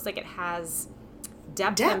pattern. It looks like it has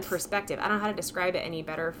depth and perspective. I don't know how to describe it any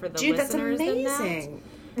better for the listeners that's amazing. than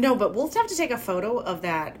that. No, but we'll have to take a photo of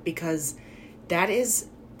that because that is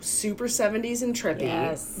super 70s and trippy,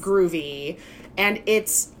 groovy, and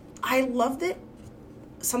I love that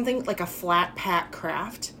something like a flat pack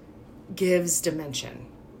craft gives dimension.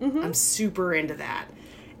 I'm super into that.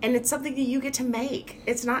 And it's something that you get to make.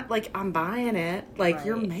 It's not like I'm buying it, like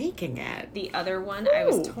you're making it. The other one, I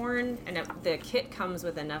was torn, and the kit comes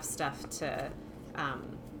with enough stuff to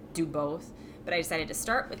do both, but I decided to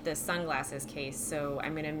start with the sunglasses case. So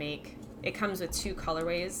I'm going to make, it comes with 2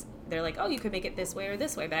 colorways. They're like, oh, you could make it this way or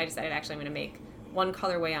this way, but I decided actually I'm going to make one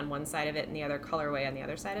colorway on one side of it and the other colorway on the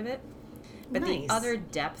other side of it. But the other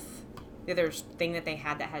thing that they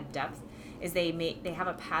had that had depth is they have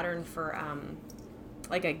a pattern for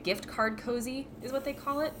like a gift card cozy is what they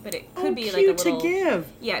call it, but it could be like a little to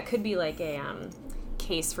give. Yeah, it could be like a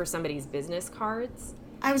case for somebody's business cards.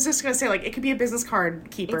 I was just gonna say, like, it could be a business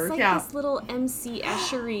card keeper. It's like this little MC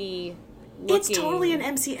Eschery looking. It's totally an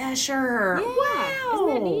MC Escher. Yeah. Wow. Isn't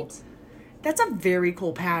that neat? That's a very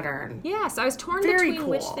cool pattern. Yeah, so I was torn Very between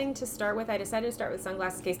which cool. thing to start with. I decided to start with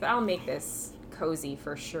sunglasses case, but I'll make this cozy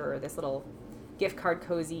for sure. This little gift card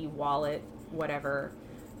cozy wallet, whatever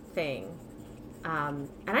thing. And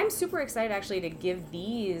I'm super excited actually to give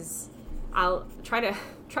these. I'll try to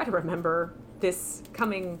remember this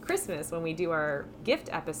coming Christmas when we do our gift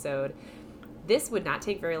episode. This would not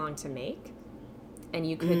take very long to make, and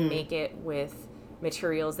you could make it with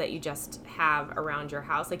materials that you just have around your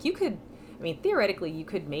house. Like you could, I mean, theoretically, you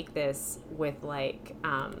could make this with like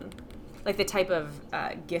the type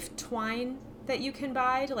of gift twine that you can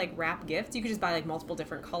buy to like wrap gifts. You could just buy like multiple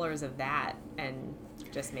different colors of that and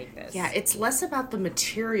just make this. Yeah, it's less about the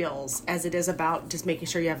materials as it is about just making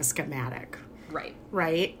sure you have a schematic. Right.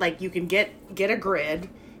 Right? Like you can get a grid,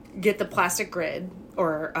 get the plastic grid,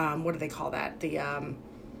 or what do they call that? The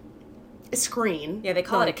a screen. Yeah, they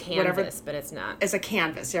call it a like, canvas, whatever, but it's not. It's a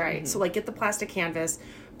canvas, right? Mm-hmm. So like get the plastic canvas,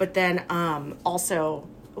 but then also,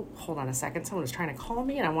 oh, hold on a second. Someone was trying to call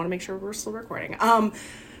me, and I want to make sure we're still recording.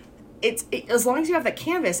 As long as you have that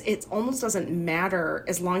canvas, it almost doesn't matter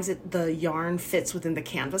as long as the yarn fits within the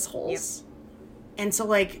canvas holes. Yep. And so,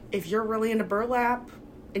 like, if you're really into burlap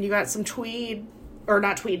and you got some tweed, or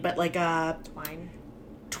not tweed, but like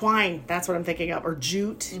twine, that's what I'm thinking of, or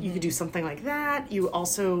jute, you could do something like that. You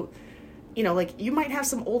also, like, you might have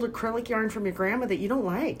some old acrylic yarn from your grandma that you don't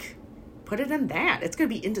like. Put it in that. It's going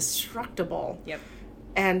to be indestructible. Yep.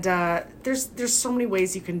 And there's so many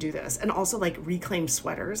ways you can do this. And also, like, reclaimed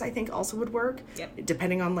sweaters, I think, also would work. Yep.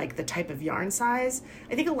 Depending on, like, the type of yarn size.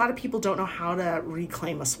 I think a lot of people don't know how to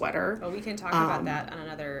reclaim a sweater. Well, we can talk about that on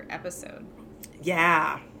another episode.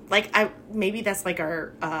 Yeah. Like, maybe that's, like,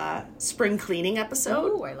 our spring cleaning episode.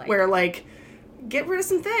 Ooh, I like where, it. like, get rid of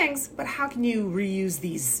some things, but how can you reuse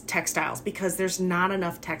these textiles? Because there's not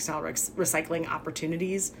enough textile recycling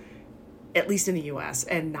opportunities, at least in the U.S.,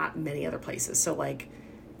 and not many other places. So, like,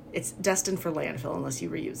 it's destined for landfill unless you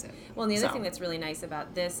reuse it. Well, and the other thing that's really nice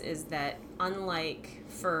about this is that unlike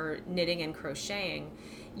for knitting and crocheting,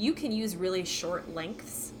 you can use really short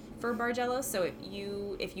lengths for Bargello. So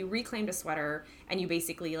if you reclaimed a sweater and you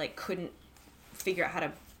basically like couldn't figure out how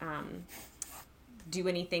to do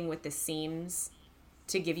anything with the seams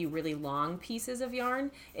to give you really long pieces of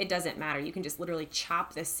yarn, it doesn't matter. You can just literally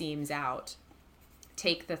chop the seams out,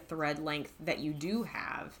 take the thread length that you do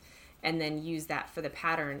have, and then use that for the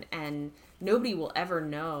pattern, and nobody will ever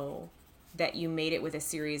know that you made it with a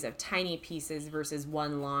series of tiny pieces versus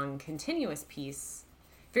one long continuous piece.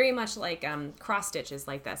 Very much like cross stitches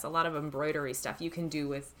like this. A lot of embroidery stuff you can do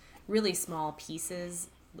with really small pieces,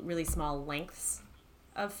 really small lengths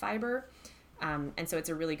of fiber. And so it's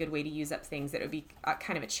a really good way to use up things that would be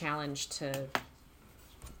kind of a challenge to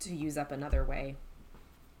use up another way.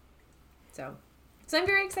 So I'm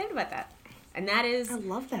very excited about that. And that is I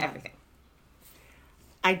love that. Everything.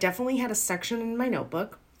 I definitely had a section in my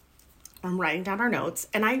notebook. I'm writing down our notes,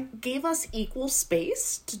 and I gave us equal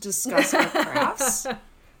space to discuss our crafts.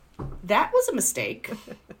 That was a mistake,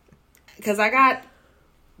 because I got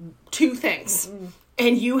 2 things,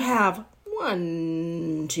 and you have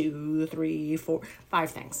 1, 2, 3, 4,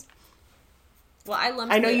 5 things. Well, I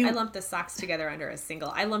lumped the socks together under a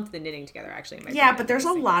single. I lumped the knitting together actually in my Yeah, but there's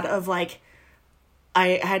a lot of like,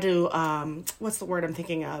 I had to, what's the word I'm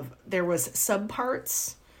thinking of? There was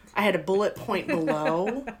subparts. I had a bullet point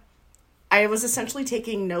below. I was essentially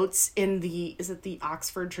taking notes in the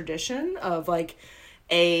Oxford tradition of like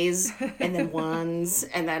A's and then 1s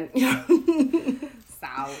and then,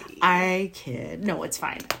 Sorry. I kid. No, it's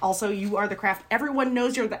fine. Also, you are the craft. Everyone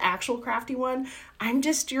knows you're the actual crafty one. I'm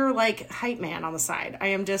just your like hype man on the side. I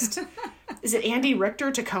am just, is it Andy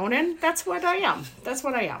Richter to Conan? That's what I am.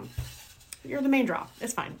 You're the main draw.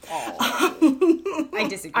 It's fine. I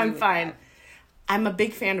disagree. I'm with fine. That. I'm a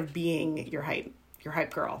big fan of being your hype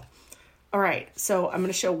girl. All right, so I'm going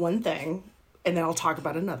to show one thing, and then I'll talk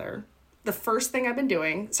about another. The first thing I've been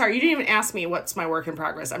doing. Sorry, you didn't even ask me what's my work in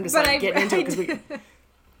progress. I'm just getting into it because we.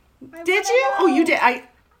 Did you? Oh, you did.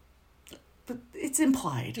 It's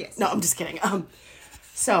implied. Yes. No, I'm just kidding.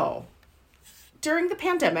 So during the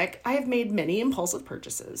pandemic, I have made many impulsive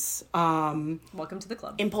purchases. Welcome to the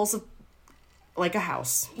club. Impulsive, like a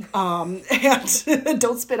house. And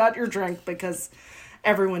don't spit out your drink, because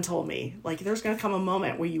everyone told me, like, there's going to come a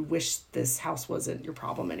moment where you wish this house wasn't your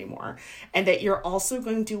problem anymore. And that you're also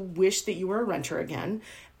going to wish that you were a renter again.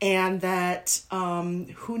 And that,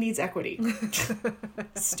 who needs equity?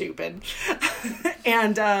 Stupid.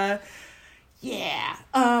 And, yeah.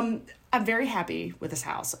 I'm very happy with this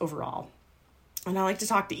house overall. And I like to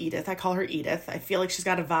talk to Edith. I call her Edith. I feel like she's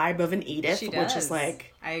got a vibe of an Edith. She does. Which is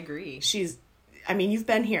like... I agree. She's... I mean, you've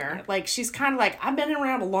been here. Like, she's kind of like, I've been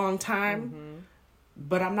around a long time,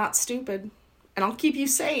 but I'm not stupid. And I'll keep you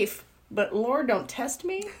safe. But Lord, don't test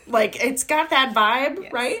me. Like, it's got that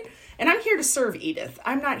vibe, right? And I'm here to serve Edith.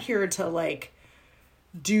 I'm not here to, like,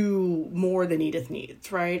 do more than Edith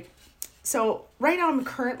needs, right? So right now I'm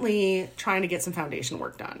currently trying to get some foundation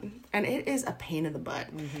work done. And it is a pain in the butt.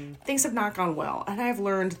 Things have not gone well. And I've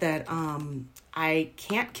learned that I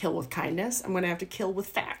can't kill with kindness. I'm going to have to kill with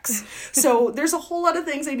facts. So there's a whole lot of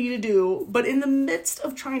things I need to do. But in the midst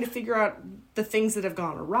of trying to figure out the things that have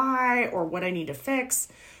gone awry or what I need to fix,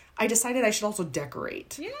 I decided I should also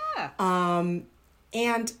decorate. Yeah.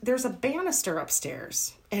 And there's a banister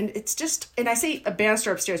upstairs. And it's just, and I say a banister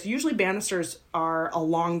upstairs. Usually banisters are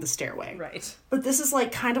along the stairway. Right. But this is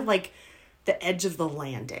like kind of like the edge of the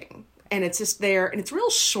landing. And it's just there. And it's real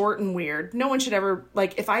short and weird. No one should ever,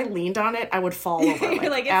 like, if I leaned on it, I would fall over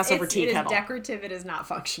like ass over tea kettle. It is decorative. It is not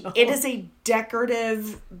functional. It is a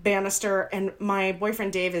decorative banister. And my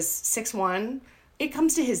boyfriend Dave is 6'1". It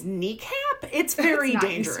comes to his kneecap. It's very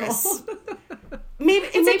dangerous. maybe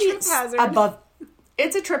it's hazard. Above.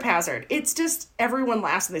 It's a trip hazard. It's just everyone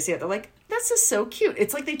laughs when they see it. They're like, "This is so cute."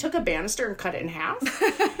 It's like they took a banister and cut it in half,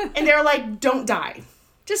 and they're like, "Don't die."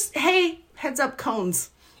 Just hey, heads up, cones.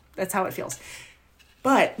 That's how it feels.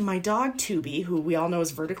 But my dog Tubi, who we all know is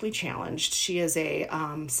vertically challenged, she is a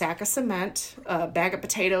sack of cement, a bag of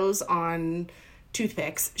potatoes on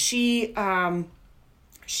toothpicks. She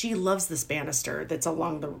loves this banister that's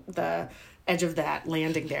along the edge of that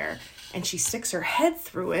landing there, and she sticks her head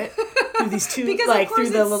through it through these two because like of course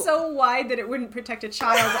through the it's so wide that it wouldn't protect a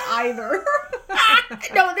child either.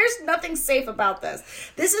 No, there's nothing safe about this.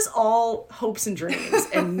 This is all hopes and dreams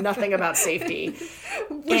and nothing about safety.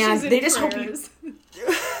 Wishes and they and just prayers.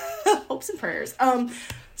 hopes and prayers.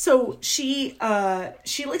 So she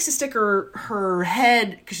likes to stick her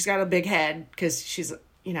head, because she's got a big head, because she's,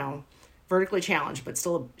 vertically challenged, but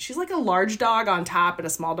still, she's like a large dog on top and a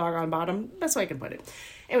small dog on bottom. Best way I can put it.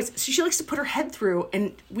 Anyways, so she likes to put her head through,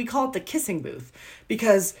 and we call it the kissing booth,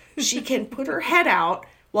 because she can put her head out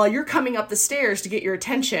while you're coming up the stairs to get your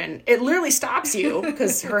attention. It literally stops you,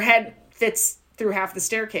 because her head fits through half the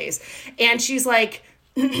staircase. And she's like,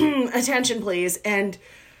 attention, please. And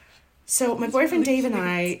so my boyfriend Dave and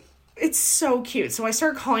I, it's so cute. So I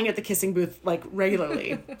started calling it the kissing booth, like,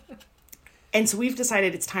 regularly. And so we've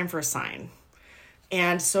decided it's time for a sign.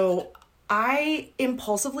 And so I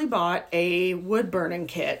impulsively bought a wood burning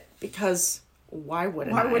kit, because why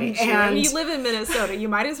wouldn't I? Why wouldn't you? And You live in Minnesota. You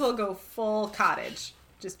might as well go full cottage.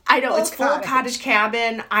 Just I know, it's full cottage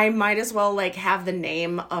cabin. I might as well, like, have the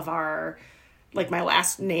name of our, like, my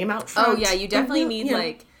last name out front. Oh yeah, you definitely need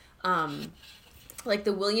Yeah. like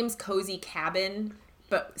the Williams Cozy Cabin,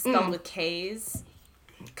 but spelled with K's.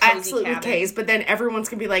 Absolutely Cabin. K's, but then everyone's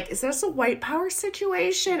gonna be like, is this a white power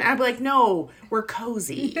situation? And I'd be like, no, we're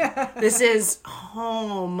cozy. This is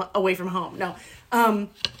home away from home. No.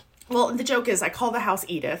 Well, the joke is I call the house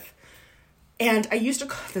Edith, and I used to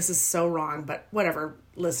call, this is so wrong, but whatever,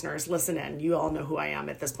 listeners, listen in. You all know who I am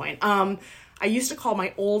at this point. I used to call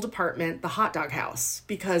my old apartment the hot dog house,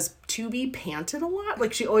 because Tubi panted a lot.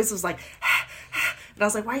 Like, she always was like, and I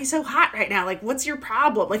was like, why are you so hot right now? Like, what's your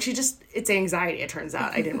problem? Like, it's anxiety, it turns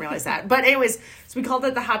out. I didn't realize that. But anyways, so we called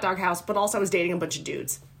it the hot dog house, but also I was dating a bunch of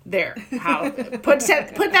dudes. There. Put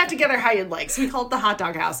that together how you'd like. So we called it the hot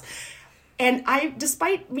dog house. And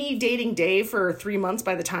despite me dating Dave for 3 months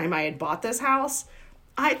by the time I had bought this house,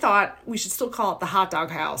 I thought we should still call it the hot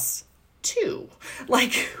dog house too.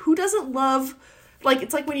 Like, who doesn't love, like,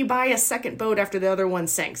 it's like when you buy a second boat after the other one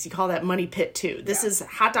sinks. You call that Money Pit 2. This is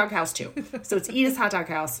Hot Dog House 2. So it's Edith's Hot Dog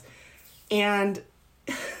House. And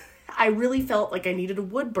I really felt like I needed a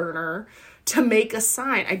wood burner to make a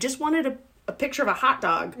sign. I just wanted a picture of a hot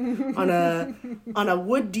dog on a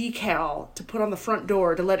wood decal to put on the front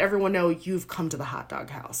door to let everyone know you've come to the hot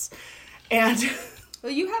dog house. And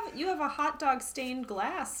well, you have a hot dog stained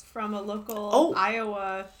glass from a local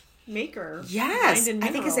Iowa maker. Yes, Mind and I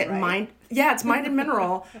think Mineral, it's right? Mind. Yeah, it's Mind and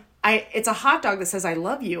Mineral. It's a hot dog that says "I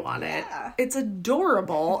love you" on it. Yeah. It's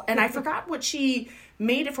adorable, and I forgot what she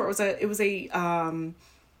made it for. It was a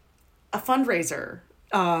fundraiser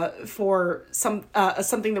for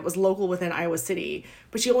something that was local within Iowa City,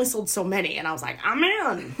 but she only sold so many, and I was like, I'm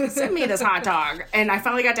in. Send me this hot dog, and I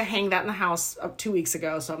finally got to hang that in the house 2 weeks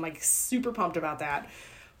ago, so I'm like super pumped about that.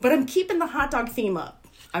 But I'm keeping the hot dog theme up.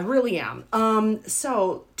 I really am.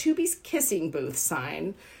 So Tubi's kissing booth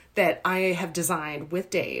sign that I have designed with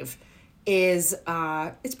Dave is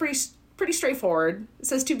it's pretty straightforward. It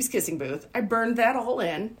says Tubi's kissing booth. I burned that all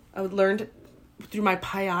in. I learned through my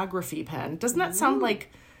pyrography pen. Doesn't that sound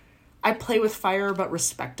like I play with fire, but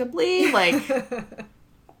respectably. Like,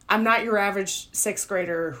 I'm not your average 6th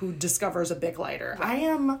grader who discovers a Bic lighter. Right. I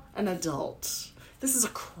am an adult. This is a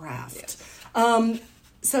craft. Yes.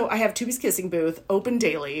 So I have Tubi's Kissing Booth, open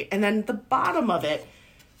daily, and then the bottom of it,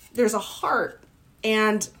 there's a heart.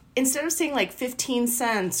 And instead of saying like 15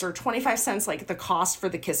 cents or 25 cents, like the cost for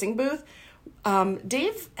the kissing booth,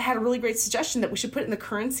 Dave had a really great suggestion that we should put in the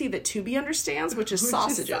currency that Tubi understands, which is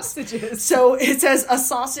sausages. So it says a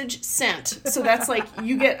sausage cent. So that's like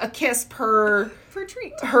you get a kiss per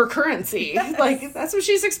treat. Her currency. Yes. Like that's what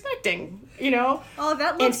she's expecting, you know? Oh,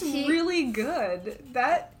 that looks really good.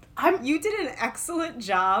 You did an excellent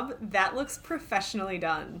job. That looks professionally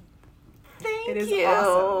done. Thank you.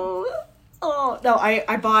 Awesome. Oh, no,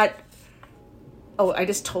 I bought... Oh, I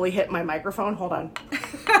just totally hit my microphone. Hold on.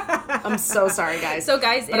 I'm so sorry, guys. So,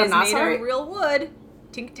 guys, it is made of real wood.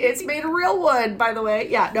 Tink, tink, it's made of real wood, by the way.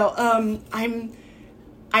 Yeah, no,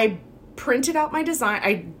 I printed out my design.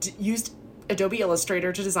 I used Adobe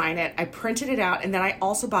Illustrator to design it. I printed it out, and then I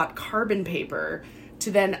also bought carbon paper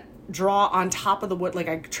to then draw on top of the wood. Like,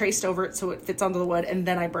 I traced over it so it fits onto the wood, and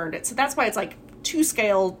then I burned it. So that's why it's, like,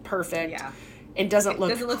 2-scale perfect. Yeah. It doesn't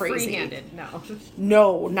look crazy. Free-handed, no.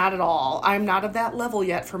 No, not at all. I'm not of that level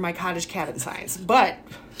yet for my cottage cabin signs, but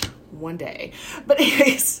one day. But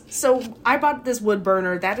anyways, so I bought this wood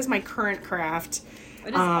burner. That is my current craft.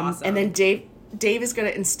 That is awesome. And then Dave is going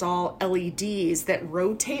to install LEDs that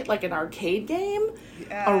rotate like an arcade game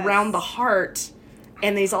around the heart.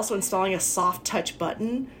 And he's also installing a soft touch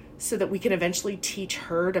button so that we can eventually teach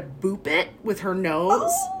her to boop it with her nose.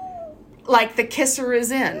 Oh. Like the kisser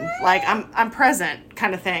is in, like I'm present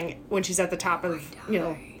kind of thing when she's at the top of, you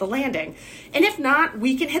know, the landing. And if not,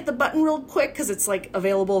 we can hit the button real quick because it's like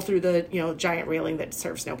available through the, you know, giant railing that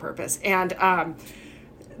serves no purpose. And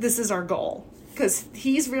this is our goal because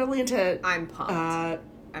he's really into. I'm pumped.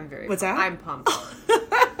 I'm very. What's pumped. that? I'm pumped.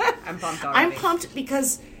 I'm pumped already. I'm pumped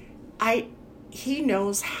because he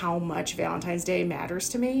knows how much Valentine's Day matters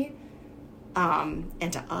to me,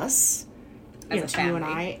 and to us, to you and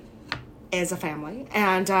I. As a family.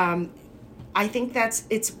 And I think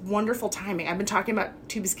it's wonderful timing. I've been talking about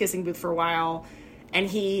Tubi's Kissing Booth for a while, and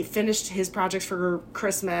he finished his projects for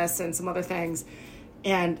Christmas and some other things,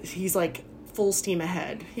 and he's like full steam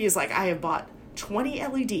ahead. He's like, I have bought 20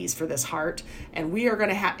 LEDs for this heart, and we are going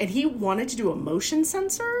to have... And he wanted to do a motion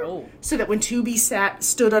sensor so that when Tubi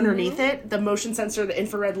stood underneath it, the motion sensor, the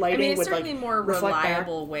infrared lighting would like reflect back. It's certainly a more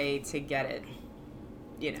reliable way to get it,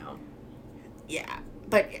 you know. Yeah.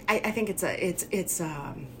 But I think it's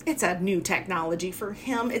a new technology for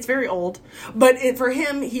him. It's very old, but for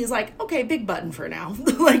him, he's like, okay, big button for now.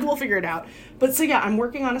 Like, we'll figure it out. But so yeah, I'm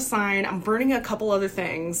working on a sign. I'm burning a couple other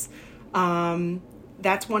things.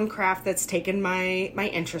 That's one craft that's taken my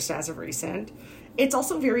interest as of recent. It's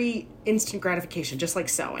also very instant gratification, just like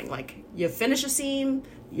sewing. Like, you finish a seam,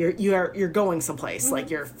 you're going someplace. Mm-hmm. Like,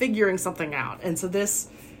 you're figuring something out. And so this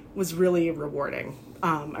was really rewarding.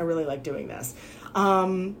 I really like doing this.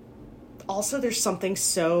 Also, there's something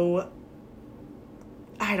so,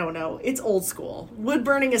 I don't know, it's old school. Wood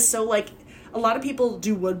burning is so like, a lot of people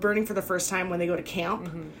do wood burning for the first time when they go to camp.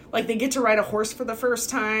 Mm-hmm. Like, they get to ride a horse for the first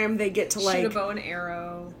time. They get to like... Shoot a bow and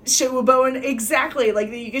arrow. Exactly. Like,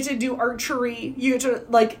 you get to do archery. You get to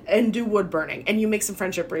like, and do wood burning. And you make some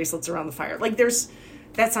friendship bracelets around the fire. Like,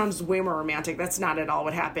 that sounds way more romantic. That's not at all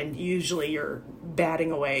what happened. Usually you're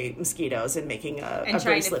batting away mosquitoes and making a bracelet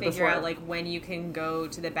trying to figure before. out like when you can go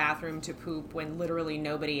to the bathroom to poop when literally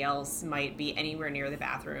nobody else might be anywhere near the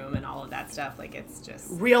bathroom and all of that stuff. Like, it's just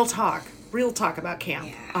real talk about camp.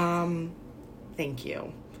 Yeah. Thank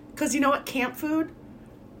you. Because you know what? Camp food,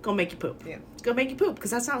 go make you poop. Yeah. Go make you poop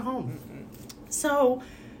because that's not home. Mm-hmm. So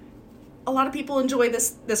a lot of people enjoy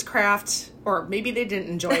this craft, or maybe they didn't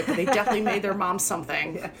enjoy it, but they definitely made their mom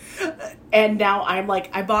something. Yeah. And now I'm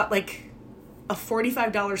like, I bought like a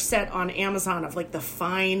 $45 set on Amazon of like the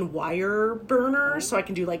fine wire burner, so I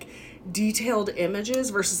can do like detailed images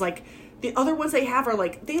versus like the other ones they have are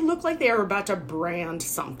like, they look like they are about to brand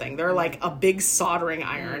something. They're like a big soldering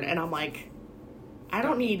iron, and I'm like, I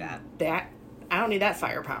don't need that. I don't need that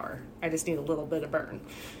firepower. I just need a little bit of burn.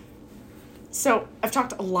 So I've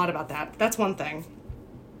talked a lot about that. That's one thing.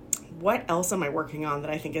 What else am I working on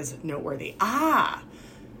that I think is noteworthy?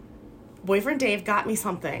 Boyfriend Dave got me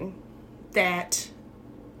something that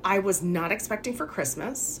I was not expecting for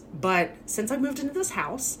Christmas, but since I moved into this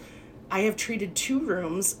house, I have treated 2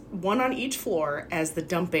 rooms, one on each floor, as the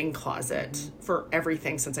dumping closet for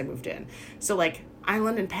everything since I moved in. So like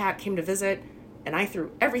Island and Pat came to visit, and I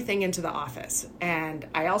threw everything into the office. And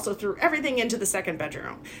I also threw everything into the second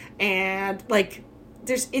bedroom. And like,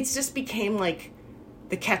 it's just became like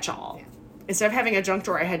the catch-all. Instead of having a junk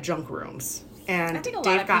drawer, I had junk rooms. And I think a lot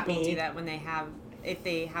Dave of got people me, do that when if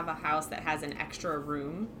they have a house that has an extra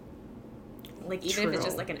room. Like, even if it's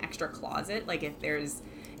just like an extra closet, like if there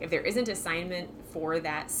isn't assignment for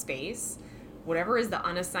that space, whatever is the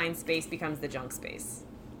unassigned space becomes the junk space.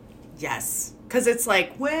 Yes. Because it's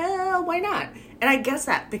like, well, why not? And I guess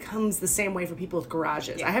that becomes the same way for people with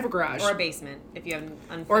garages. Yeah. I have a garage. Or a basement, if you have an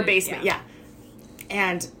unfinished. Or a basement, yeah.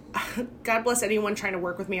 And God bless anyone trying to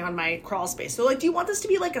work with me on my crawl space. So, like, do you want this to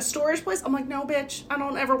be like a storage place? I'm like, no, bitch. I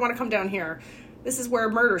don't ever want to come down here. This is where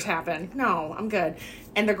murders happen. No, I'm good.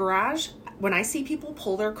 And the garage, when I see people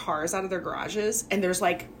pull their cars out of their garages and there's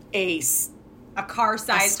like a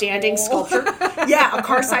car-sized standing hole. sculpture. Yeah, a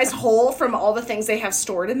car-sized hole from all the things they have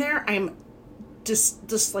stored in there. I'm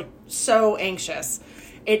just like so anxious.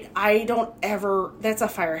 I don't ever, that's a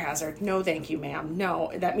fire hazard. No, thank you, ma'am.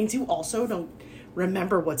 No, that means you also don't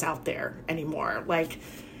remember what's out there anymore. Like,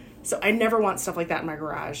 so I never want stuff like that in my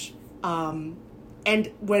garage.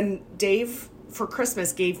 And when Dave for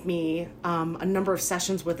Christmas gave me a number of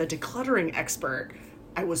sessions with a decluttering expert,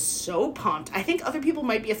 I was so pumped. I think other people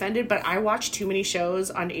might be offended, but I watch too many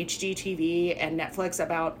shows on HGTV and Netflix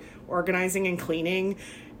about organizing and cleaning,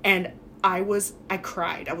 and I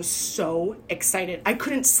cried. I was so excited. I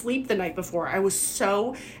couldn't sleep the night before. I was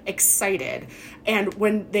so excited. And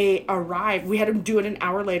when they arrived, we had to do it an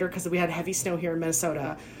hour later because we had heavy snow here in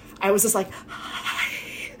Minnesota. I was just like,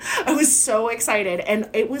 I was so excited. And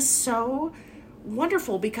it was so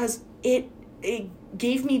wonderful because it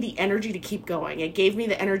gave me the energy to keep going. It gave me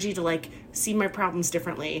the energy to like see my problems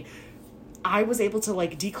differently. I was able to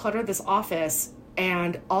like declutter this office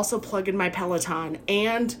and also plug in my Peloton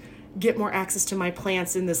and get more access to my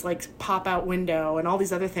plants in this like pop out window and all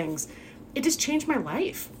these other things. It just changed my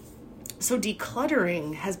life. So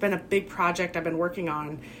decluttering has been a big project I've been working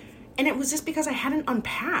on. And it was just because I hadn't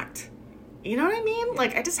unpacked. You know what I mean?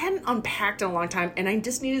 Like I just hadn't unpacked in a long time and I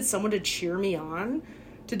just needed someone to cheer me on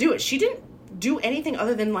to do it. She didn't do anything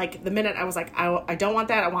other than like the minute I was like, I don't want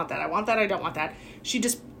that. I want that. I want that. I don't want that. She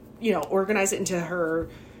just, organized it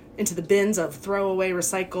into the bins of throw away,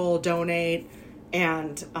 recycle, donate.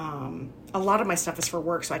 And a lot of my stuff is for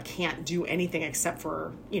work, so I can't do anything except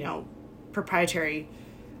for, proprietary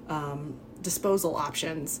disposal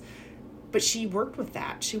options. But she worked with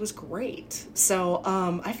that. She was great. So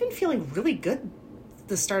I've been feeling really good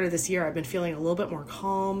the start of this year. I've been feeling a little bit more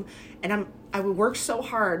calm. And I would work so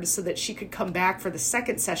hard so that she could come back for the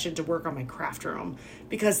second session to work on my craft room.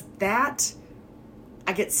 Because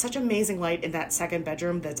I get such amazing light in that second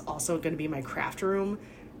bedroom that's also going to be my craft room.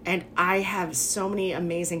 And I have so many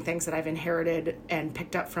amazing things that I've inherited and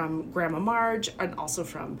picked up from Grandma Marge and also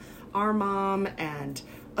from our mom and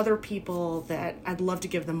other people that I'd love to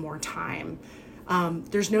give them more time.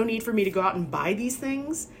 There's no need for me to go out and buy these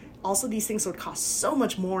things. Also, these things would cost so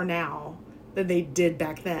much more now than they did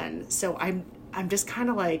back then. So I'm just kind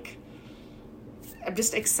of like, I'm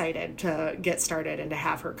just excited to get started and to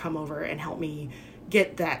have her come over and help me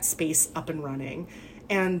get that space up and running.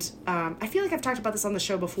 And I feel like I've talked about this on the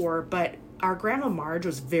show before, but our Grandma Marge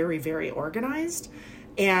was very, very organized.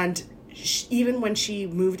 And even when she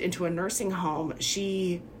moved into a nursing home,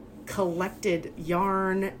 she collected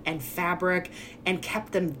yarn and fabric and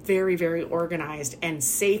kept them very, very organized and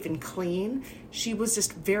safe and clean. She was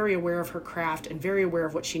just very aware of her craft and very aware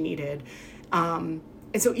of what she needed. And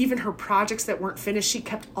so even her projects that weren't finished, she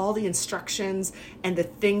kept all the instructions and the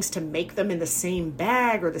things to make them in the same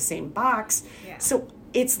bag or the same box. Yeah. So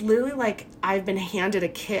it's literally like I've been handed a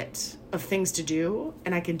kit of things to do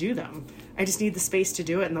and I can do them. I just need the space to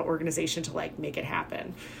do it and the organization to like make it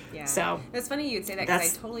happen. Yeah. So it's funny you'd say that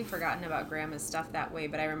because I'd totally forgotten about Grandma's stuff that way,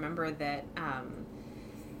 but I remember that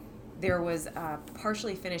there was a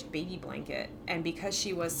partially finished baby blanket, and because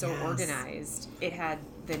she was so organized, it had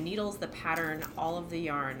the needles, the pattern, all of the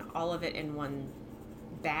yarn, all of it in one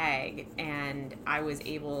bag, and I was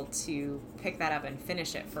able to pick that up and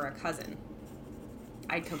finish it for a cousin.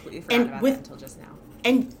 I'd completely forgotten about that until just now.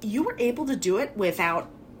 And you were able to do it without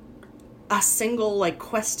a single like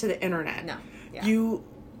quest to the internet. No. Yeah.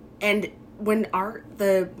 And when our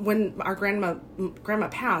grandma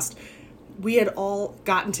passed, we had all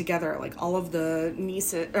gotten together, like all of the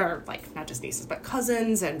nieces, or like not just nieces, but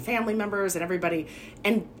cousins and family members and everybody.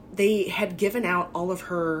 And they had given out all of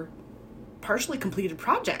her partially completed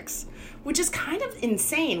projects, which is kind of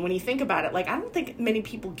insane when you think about it. Like, I don't think many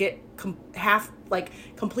people get half, like,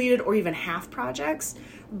 completed or even half projects,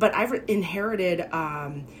 but I've inherited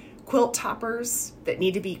quilt toppers that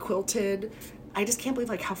need to be quilted. I just can't believe,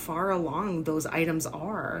 like, how far along those items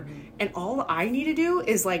are. Mm-hmm. And all I need to do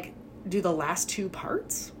is, like, do the last 2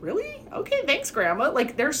 parts? Really? Okay, thanks, Grandma.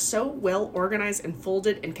 Like, they're so well organized and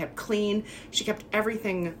folded and kept clean. She kept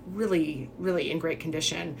everything really, really in great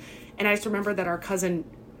condition. And I just remember that our cousin,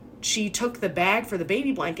 she took the bag for the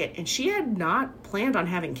baby blanket, and she had not planned on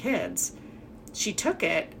having kids. She took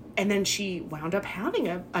it, and then she wound up having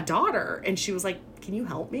a daughter, and she was like, can you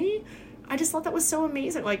help me? I just thought that was so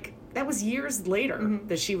amazing. Like, that was years later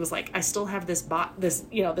that she was like, I still have this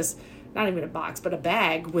this not even a box, but a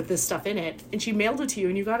bag with this stuff in it, and she mailed it to you,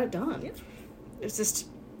 and you got it done. Yep. It's just,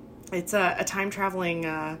 it's a time traveling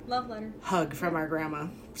love letter hug from our grandma.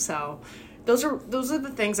 So those are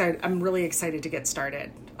the things I'm really excited to get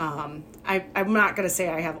started. I'm not going to say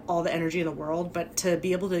I have all the energy in the world, but to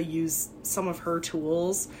be able to use some of her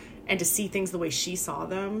tools and to see things the way she saw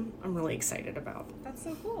them, I'm really excited about. That's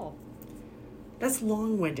so cool. That's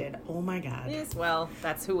long-winded. Oh my God. Yes, well,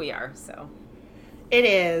 that's who we are, so. It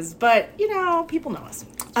is, but, people know us.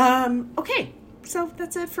 Okay, so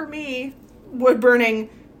that's it for me. Wood burning,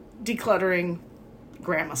 decluttering,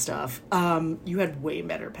 grandma stuff. You had way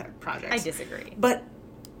better projects. I disagree. But,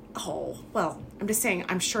 I'm just saying,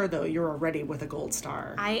 I'm sure, though, you're already with a gold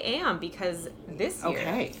star. I am, because this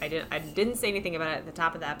year, I didn't say anything about it at the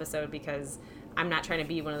top of the episode because I'm not trying to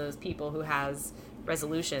be one of those people who has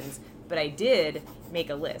resolutions, but I did make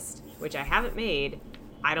a list, which I haven't made,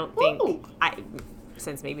 I don't think,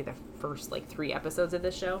 since maybe the first, 3 episodes of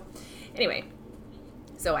this show. Anyway,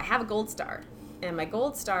 so I have a gold star, and my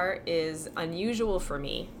gold star is unusual for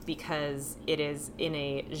me because it is in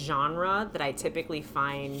a genre that I typically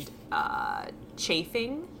find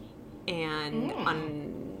chafing and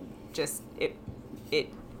this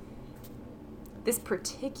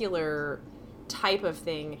particular type of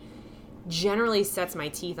thing generally sets my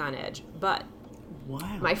teeth on edge. But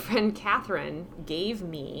my friend Catherine gave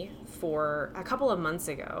me, for a couple of months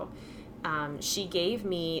ago, she gave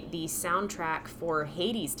me the soundtrack for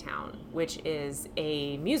Hadestown, which is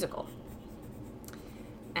a musical.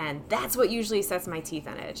 And that's what usually sets my teeth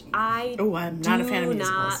on edge. I'm not a fan of musicals.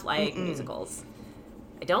 Not like musicals.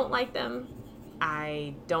 I don't like them.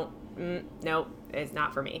 I don't, nope, it's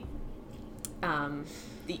not for me.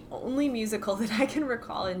 The only musical that I can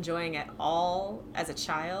recall enjoying at all as a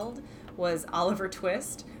child was Oliver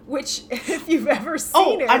Twist, which, if you've ever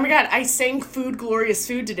seen it... Oh my God, I sang Food, Glorious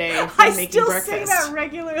Food today when I making still breakfast. sing that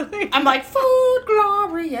regularly. I'm like, food,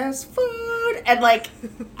 glorious food. And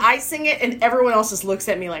I sing it and everyone else just looks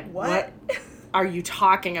at me like, what are you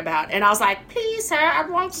talking about? And I was like, please, sir, I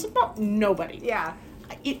want some more. Nobody. Yeah.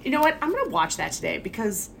 You know what? I'm going to watch that today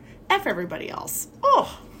because F everybody else.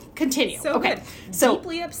 Oh, continue. So okay. good. So,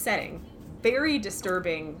 deeply upsetting. Very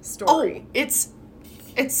disturbing story. It's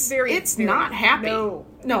very not happy. No,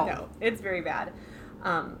 it's very bad.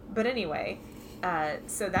 But anyway,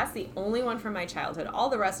 so that's the only one from my childhood. All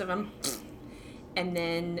the rest of them. And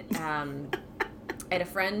then I had a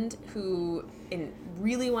friend who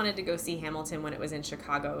really wanted to go see Hamilton when it was in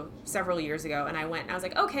Chicago several years ago. And I went and I was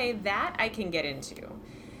like, okay, that I can get into.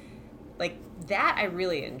 That I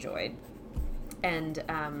really enjoyed. And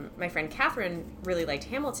my friend Catherine really liked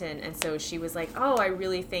Hamilton, and so she was like, oh, I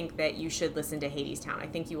really think that you should listen to Hadestown. I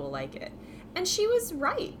think you will like it. And she was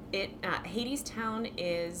right. Hadestown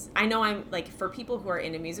is, I know I'm, for people who are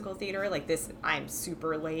into musical theater, I'm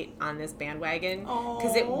super late on this bandwagon,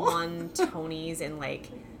 because it won Tonys in,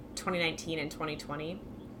 2019 and 2020.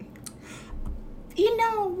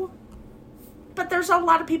 But there's a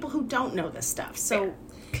lot of people who don't know this stuff, so... Fair.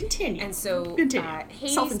 Continue. And so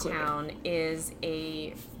Hadestown is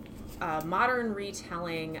a modern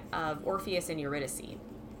retelling of Orpheus and Eurydice,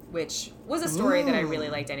 which was a story that I really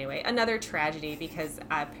liked anyway. Another tragedy, because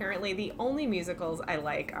apparently the only musicals I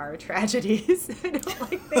like are tragedies. I don't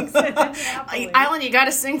like things that end happily. Island, you got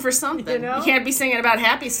to sing for something. You can't be singing about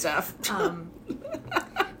happy stuff. But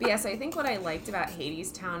yeah, so I think what I liked about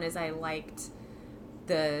Hadestown is I liked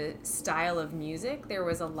the style of music. There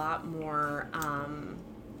was a lot more...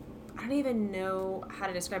 I don't even know how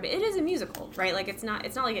to describe it. It is a musical, right? It's not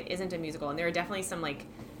like it isn't a musical. And there are definitely some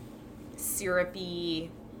syrupy,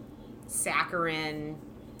 saccharine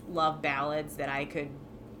love ballads that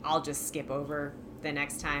I'll just skip over the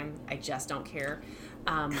next time. I just don't care.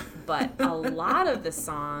 But a lot of the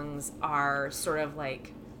songs are sort of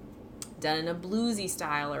done in a bluesy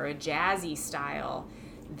style or a jazzy style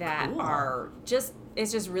that are just...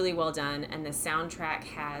 It's just really well done, and the soundtrack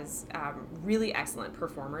has really excellent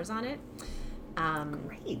performers on it.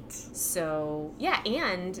 Great. So, yeah,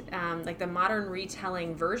 and the modern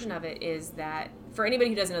retelling version of it is that, for anybody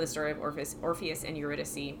who doesn't know the story of Orpheus and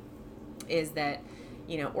Eurydice, is that,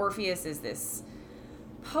 Orpheus is this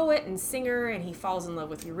poet and singer, and he falls in love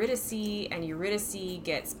with Eurydice, and Eurydice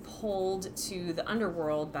gets pulled to the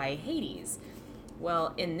underworld by Hades.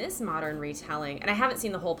 Well, in this modern retelling, and I haven't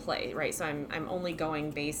seen the whole play, right? So I'm only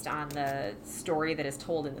going based on the story that is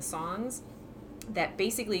told in the songs, that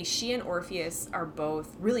basically she and Orpheus are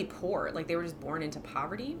both really poor. Like, they were just born into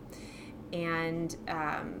poverty. And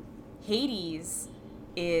Hades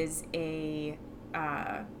is he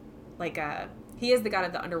is the god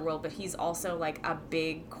of the underworld, but he's also like a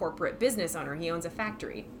big corporate business owner. He owns a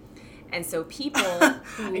factory. And so people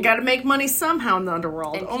who... You gotta make money somehow in the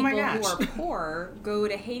underworld. And oh my gosh. people who are poor go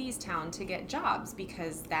to Hades Town to get jobs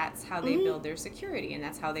because that's how they build their security, and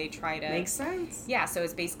that's how they try to... Makes sense. Yeah, so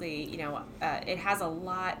it's basically, it has a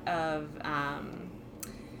lot of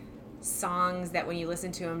songs that when you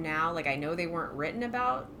listen to them now, like, I know they weren't written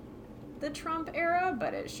about the Trump era,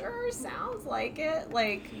 but it sure sounds like it.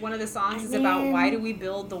 Like, one of the songs is about, why do we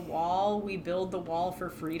build the wall? We build the wall for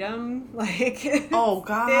freedom. Like, oh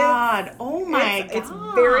God, oh my God, it's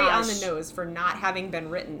very on the nose for not having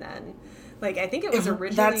been written then. Like, I think it was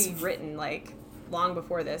originally written like long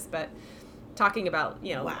before this, but talking about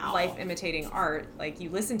life imitating art, like,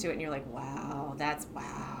 you listen to it and you're like, wow, that's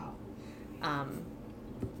wow.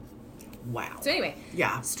 Wow. So anyway,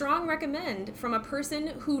 yeah, strong recommend from a person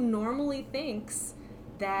who normally thinks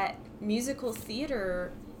that musical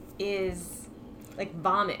theater is like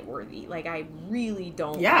vomit worthy. Like, I really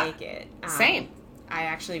don't like it. Same. I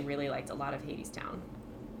actually really liked a lot of Hades Town.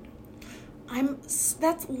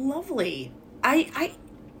 That's lovely. I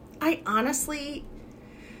honestly,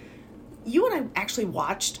 you and I actually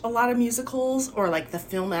watched a lot of musicals, or like the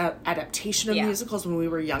film adaptation of musicals when we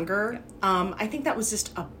were younger. Yeah. I think that was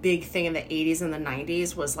just a big thing in the 80s and the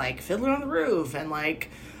 90s, was like Fiddler on the Roof, and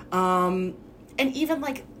like, and even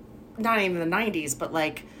like, not even the 90s, but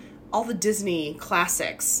like all the Disney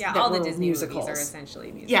classics. Yeah, that all were the Disney musicals movies are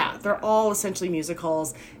essentially musicals. Yeah, they're all essentially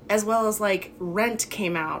musicals, as well as like Rent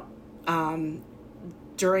came out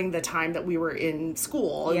during the time that we were in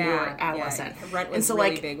school and we were adolescent. Yeah. Rent was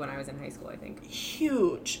really big when I was in high school, I think.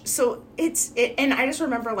 Huge. So and I just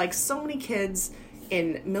remember like so many kids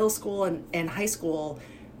in middle school and high school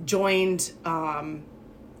joined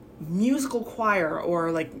musical choir,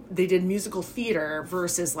 or like they did musical theater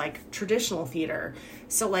versus like traditional theater.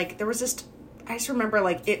 So like I just remember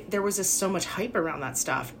like there was just so much hype around that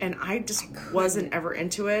stuff, and I just wasn't ever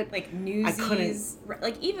into it. Like Newsies,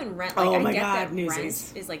 like even Rent. Like, oh my I get God, that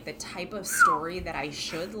Newsies Rent is like the type of story that I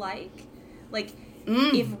should like. Like,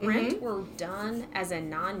 if Rent were done as a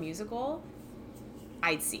non-musical,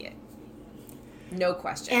 I'd see it, no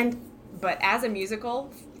question. But as a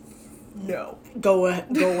musical, no. Go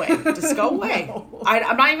away. Just go away. No.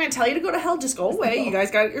 I'm not even going to tell you to go to hell. Just go away. No. You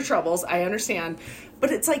guys got your troubles. I understand.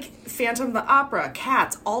 But it's like Phantom of the Opera,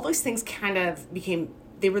 Cats, all those things kind of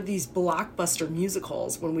they were these blockbuster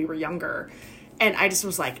musicals when we were younger. And I just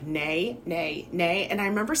was like, nay, nay, nay. And I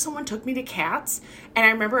remember someone took me to Cats, and I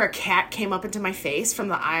remember a cat came up into my face from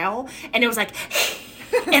the aisle, and it was like...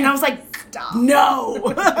 And I was like, stop.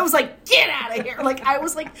 No. I was like, get out of here. Like, I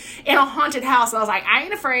was like in a haunted house, and I was like, I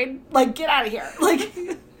ain't afraid. Like, get out of here. Like,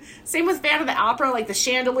 same with Phantom of the Opera, like the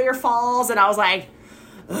chandelier falls, and I was like,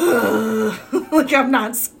 ugh. Like, I'm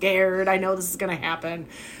not scared. I know this is going to happen.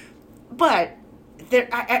 But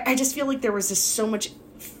I just feel like there was just so much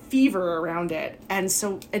fever around it. And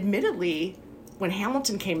so, admittedly, when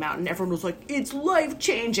Hamilton came out and everyone was like, it's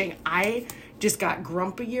life-changing, I just got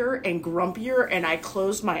grumpier and grumpier, and I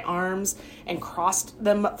closed my arms and crossed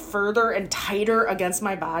them further and tighter against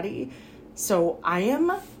my body. So I'm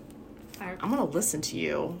going to listen to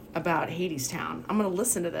you about Hades Town. I'm going to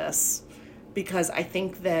listen to this, because I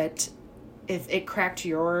think that if it cracked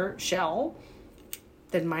your shell,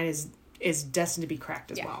 then mine is destined to be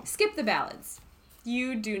cracked as well. Skip the ballads.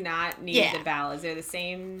 You do not need the ballads. They're the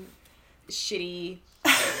same shitty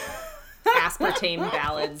aspartame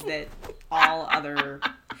ballads that all other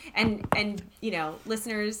and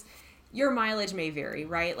listeners, your mileage may vary,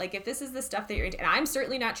 right? Like, if this is the stuff that you're into, and I'm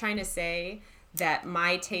certainly not trying to say that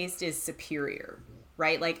my taste is superior,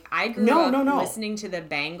 right? Like, I grew up listening to the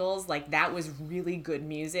Bangles, like, that was really good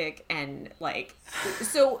music, and like,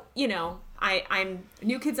 so I'm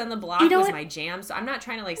New Kids on the Block was my jam, so I'm not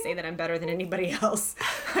trying to like say that I'm better than anybody else.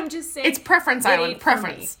 I'm just saying it's preference, Island.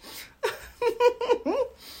 Preference.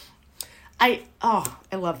 I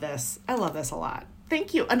love this. I love this a lot.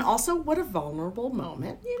 Thank you. And also, what a vulnerable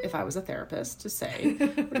moment, if I was a therapist, to say.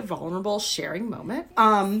 What a vulnerable sharing moment.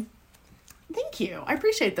 Thank you. I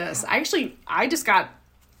appreciate this. I just got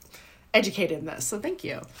educated in this, so thank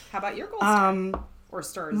you. How about your gold star? Or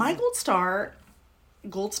stars? My gold star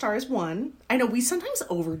Gold Star is 1. I know we sometimes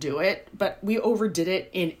overdo it, but we overdid it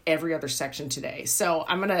in every other section today. So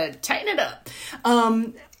I'm going to tighten it up.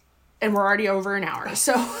 And we're already over an hour.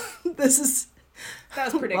 So that was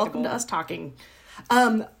predictable. Welcome to us talking.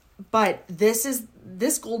 But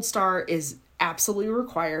this Gold Star is absolutely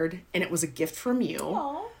required, and it was a gift from you.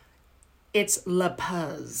 Aww. It's La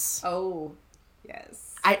Puz. Oh,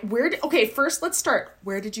 yes. Okay, first let's start.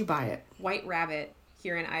 Where did you buy it? White Rabbit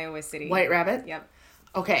here in Iowa City. White Rabbit? Yep.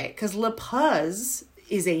 Okay, because La Puz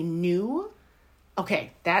is a new...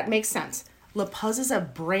 Okay, that makes sense. La Puz is a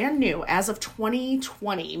brand new, as of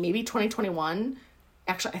 2020, maybe 2021.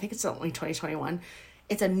 Actually, I think it's only 2021.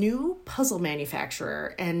 It's a new puzzle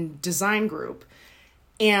manufacturer and design group.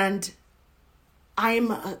 And I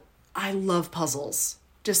love puzzles.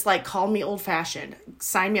 Just like, call me old-fashioned.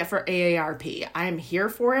 Sign me up for AARP. I am here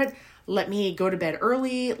for it. Let me go to bed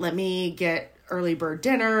early. Let me get early bird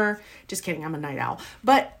dinner. Just kidding, I'm a night owl.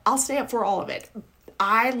 But I'll stay up for all of it.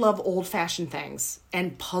 I love old-fashioned things.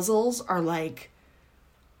 And puzzles are like,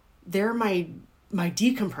 they're my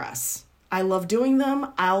decompress. I love doing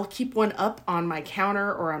them. I'll keep one up on my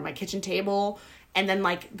counter or on my kitchen table and then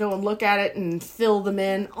like go and look at it and fill them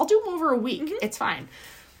in. I'll do them over a week. Mm-hmm. It's fine.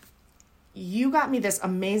 You got me this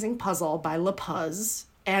amazing puzzle by La Puz,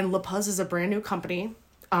 and La Puz is a brand new company.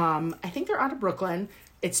 I think they're out of Brooklyn.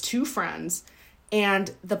 It's 2 friends, and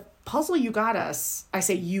the puzzle you got us, I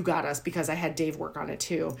say you got us because I had Dave work on it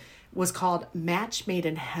too, was called Match Made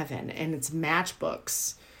in Heaven, and it's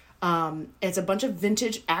matchbooks. It's a bunch of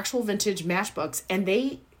actual vintage matchbooks, and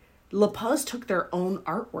La Puz took their own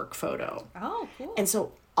artwork photo. Oh, cool. And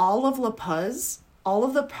so all of La Puz, all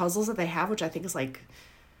of the puzzles that they have, which I think is like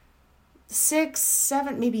 6,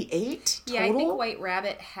 7, maybe 8 total. Yeah, I think White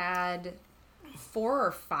Rabbit had 4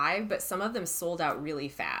 or 5, but some of them sold out really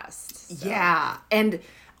fast. So. Yeah, and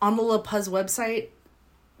on the La Puz website,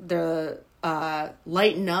 the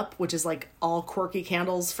Lighten Up, which is like all quirky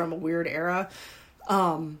candles from a weird era,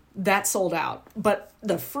 that sold out. But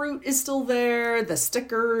the fruit is still there, the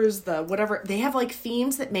stickers, the whatever. They have like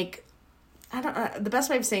themes that make, I don't know, the best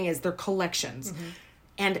way of saying it is they're collections. Mm-hmm.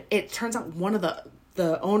 And it turns out one of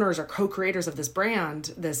the owners or co-creators of this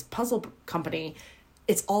brand, this puzzle company,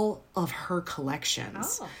 it's all of her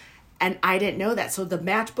collections. Oh. And I didn't know that. So the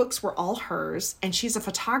matchbooks were all hers, and she's a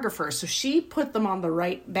photographer. So she put them on the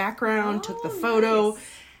right background, took the photo. Nice.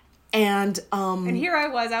 And here I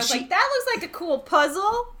was like, that looks like a cool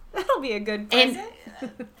puzzle. That'll be a good present.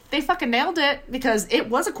 And they fucking nailed it because it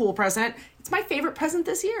was a cool present. It's my favorite present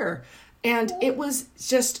this year. And it was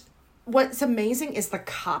just, what's amazing is the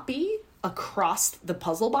copy across the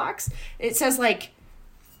puzzle box. It says like,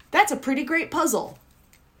 that's a pretty great puzzle.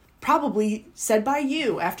 Probably said by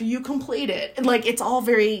you after you complete it. And like, it's all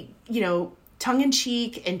very,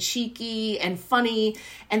 tongue-in-cheek and cheeky and funny.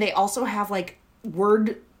 And they also have like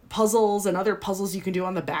word puzzles and other puzzles you can do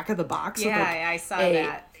on the back of the box. Yeah, like I saw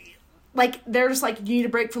that. Like, they're just like, you need a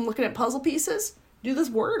break from looking at puzzle pieces? Do this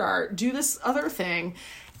word art. Do this other thing.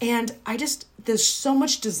 And there's so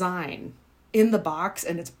much design in the box,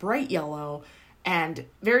 and it's bright yellow and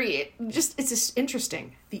it's just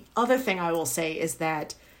interesting. The other thing I will say is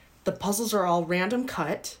that the puzzles are all random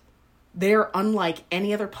cut. They're unlike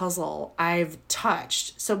any other puzzle I've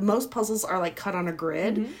touched. So most puzzles are like cut on a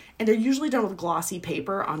grid, mm-hmm. and they're usually done with glossy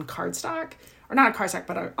paper on cardstock, or not a cardstock,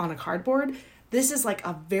 but on a cardboard. This is like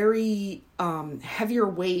a very heavier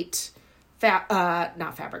weight,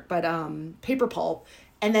 not fabric, but paper pulp.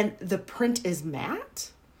 And then the print is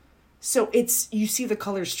matte. So you see the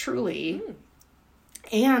colors truly. Mm.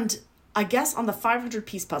 And I guess on the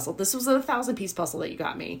 500-piece puzzle, this was a 1,000-piece puzzle that you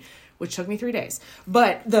got me, which took me 3 days.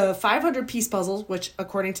 But the 500-piece puzzles, which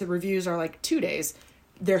according to reviews are like 2 days,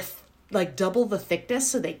 they're like double the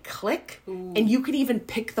thickness, so they click. Ooh. And you can even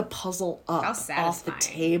pick the puzzle up off the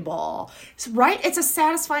table. So, right? It's a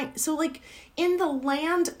satisfying... So like in the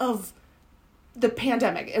land of the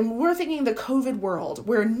pandemic, and we're thinking the COVID world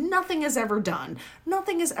where nothing is ever done,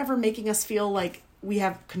 nothing is ever making us feel like we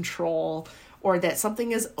have control or that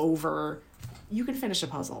something is over, you can finish a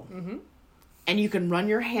puzzle. Mm-hmm. And you can run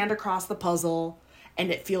your hand across the puzzle,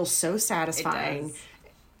 and it feels so satisfying. It does.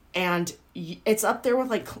 And it's up there with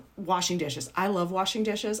like washing dishes. I love washing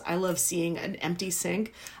dishes. I love seeing an empty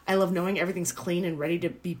sink. I love knowing everything's clean and ready to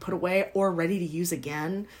be put away or ready to use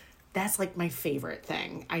again. That's like my favorite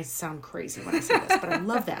thing. I sound crazy when I say this, but I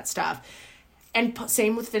love that stuff. And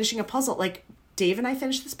same with finishing a puzzle. Like, Dave and I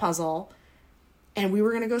finished this puzzle, and we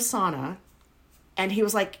were going to go sauna, and he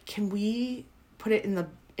was like, can we put it in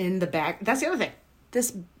the bag? That's the other thing.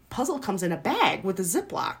 This puzzle comes in a bag with a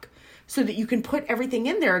Ziploc so that you can put everything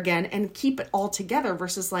in there again and keep it all together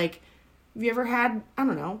versus like Have you ever had, I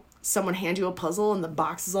don't know, someone hand you a puzzle and the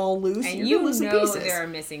box is all loose? And you know there are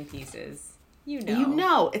missing pieces. You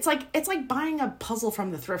know. It's like buying a puzzle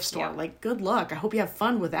from the thrift store. Yep. Like, good luck. I hope you have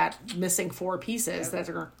fun with that missing 4 pieces that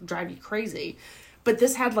are going to drive you crazy. But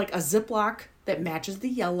this had like a Ziploc that matches the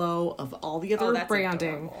yellow of all the other branding.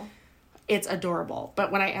 Adorable. It's adorable.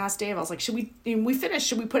 But when I asked Dave, I was like, should we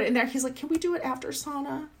put it in there? He's like, can we do it after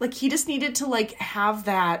sauna? Like, he just needed to like have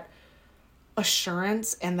that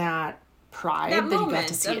assurance and that pride that moment he got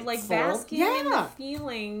to see of it like full. basking in the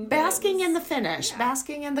feeling. Basking in the finish.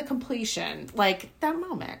 Basking in the completion. Like, that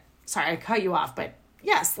moment. Sorry, I cut you off, but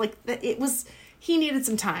yes, like, he needed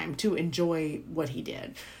some time to enjoy what he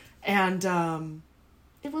did. And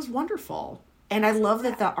it was wonderful. And I love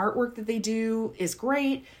that the artwork that they do is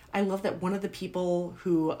great. I love that one of the people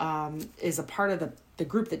who is a part of the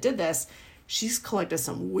group that did this, she's collected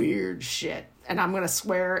some weird shit. And I'm going to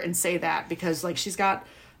swear and say that because, like, she's got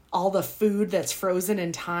all the food that's frozen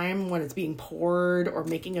in time when it's being poured or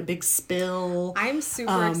making a big spill. I'm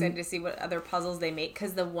super excited to see what other puzzles they make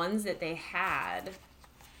because the ones that they had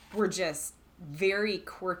were just very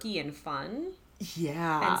quirky and fun.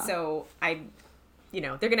 Yeah. And so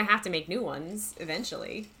they're going to have to make new ones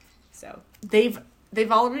eventually. So they've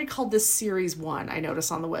already called this series 1, I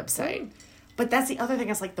noticed on the website. But that's the other thing,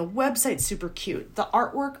 is like the website's super cute. The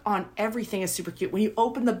artwork on everything is super cute. When you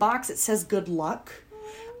open the box, it says good luck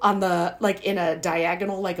on the, like, in a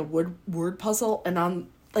diagonal, like a word puzzle, and on,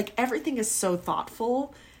 like, everything is so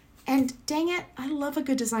thoughtful. And dang it, I love a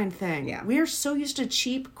good design thing. Yeah. We are so used to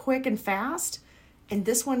cheap, quick, and fast, and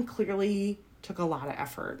this one clearly took a lot of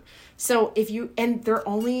effort. So and they're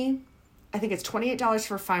only, I think it's $28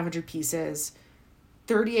 for 500 pieces,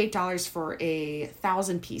 $38 for a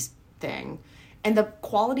 1,000-piece thing. And the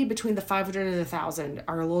quality between the 500 and the 1,000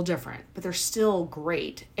 are a little different, but they're still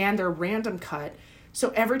great. And they're random cut.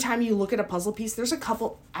 So every time you look at a puzzle piece, there's a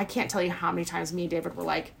couple, I can't tell you how many times me and David were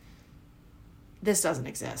like, this doesn't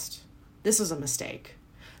exist. This is a mistake.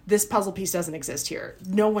 This puzzle piece doesn't exist here.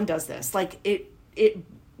 No one does this. Like, it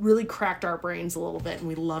really cracked our brains a little bit, and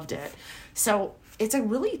we loved it. So it's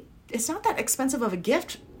not that expensive of a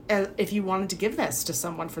gift if you wanted to give this to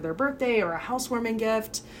someone for their birthday or a housewarming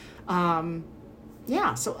gift.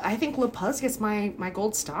 Yeah, so I think Le Puz gets my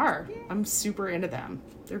gold star. I'm super into them.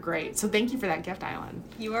 They're great. So thank you for that gift, Island.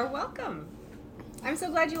 You are welcome. I'm so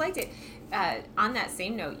glad you liked it. On that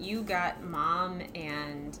same note, you got Mom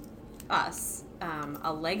and us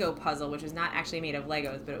a Lego puzzle, which was not actually made of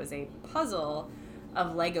Legos, but it was a puzzle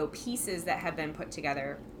of Lego pieces that had been put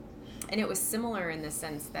together. And it was similar in the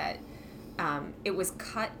sense that it was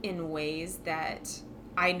cut in ways that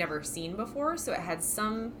I'd never seen before. So it had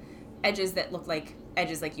some edges that looked like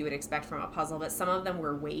edges like you would expect from a puzzle, but some of them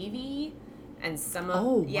were wavy, and some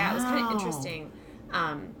of it was kind of interesting.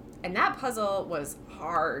 And that puzzle was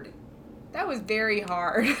hard. That was very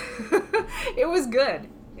hard. It was good.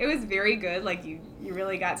 It was very good. Like you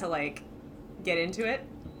really got to like get into it.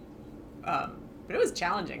 But it was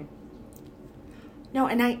challenging. No,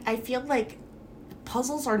 and I feel like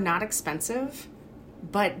puzzles are not expensive,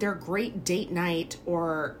 but they're great date night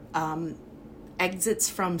or exits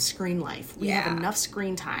from screen life. We have enough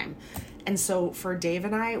screen time. And so for Dave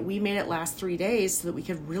and I, we made it last 3 days so that we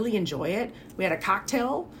could really enjoy it. We had a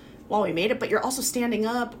cocktail while we made it, but you're also standing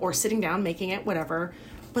up or sitting down making it, whatever.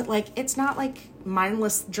 But like, it's not like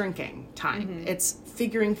mindless drinking time. Mm-hmm. It's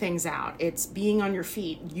figuring things out. It's being on your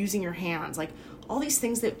feet, using your hands, like all these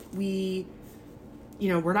things that we're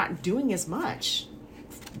not doing as much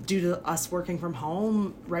due to us working from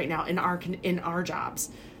home right now in our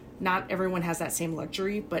jobs. Not everyone has that same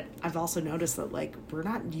luxury, but I've also noticed that like we're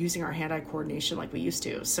not using our hand-eye coordination like we used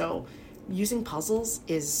to. So using puzzles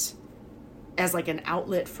is as like an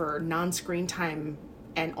outlet for non-screen time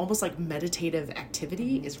and almost like meditative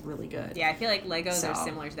activity is really good. Yeah, I feel like Legos are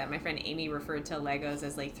similar to that. My friend Amy referred to Legos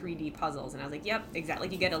as like 3D puzzles, and I was like, yep, exactly.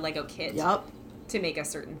 Like you get a Lego kit to make a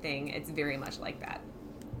certain thing. It's very much like that.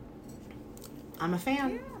 I'm a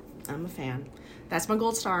fan. Yeah. I'm a fan. That's my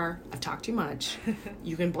gold star. I've talked too much.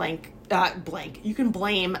 You can You can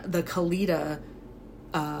blame the Kalita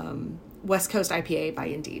West Coast IPA by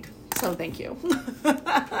Indeed. So thank you.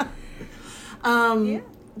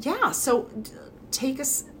 Yeah. So take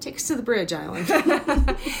us to the bridge, Island.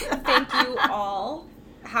 Thank you all,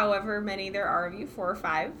 however many there are of you, 4 or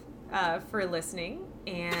 5, for listening.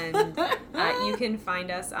 And you can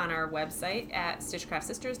find us on our website at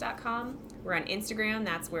stitchcraftsisters.com. We're on Instagram.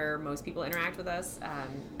 That's where most people interact with us.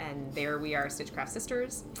 And there we are, Stitchcraft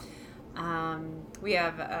Sisters. We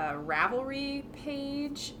have a Ravelry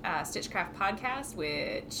page, Stitchcraft Podcast,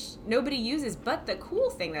 which nobody uses. But the cool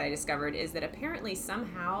thing that I discovered is that apparently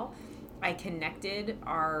somehow I connected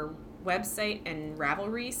our website and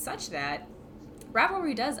Ravelry such that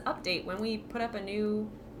Ravelry does update when we put up a new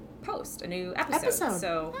post, a new episode.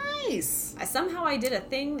 So nice. Somehow I did a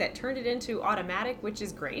thing that turned it into automatic, which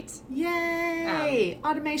is great. Yay!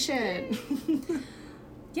 Automation.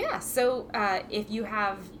 Yeah, so if you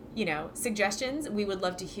have, suggestions, we would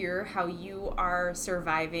love to hear how you are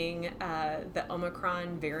surviving the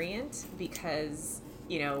Omicron variant, because,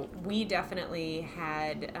 we definitely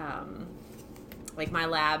had, my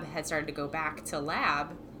lab had started to go back to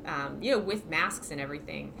lab, with masks and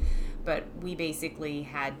everything, but we basically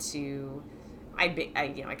had to, I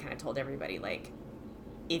kind of told everybody,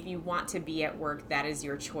 if you want to be at work, that is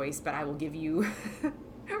your choice, but I will give you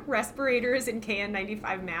respirators and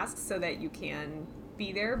KN95 masks so that you can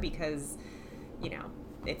be there, because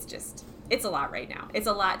it's a lot right now. It's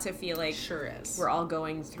a lot to feel like sure is. We're all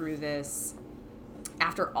going through this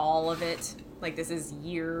after all of it. This is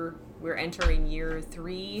we're entering year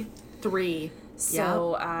 3.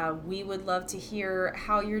 So we would love to hear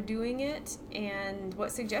how you're doing it and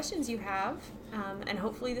what suggestions you have, and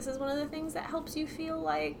hopefully this is one of the things that helps you feel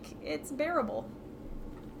like it's bearable.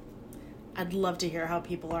 I'd love to hear how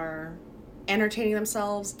people are entertaining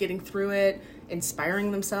themselves, getting through it,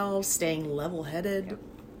 inspiring themselves, staying level-headed. Yep.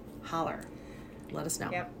 Holler. Let us know.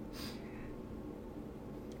 Yep.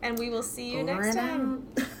 And we will see you next time.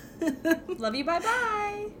 Love you.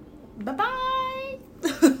 Bye-bye.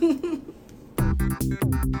 Bye-bye.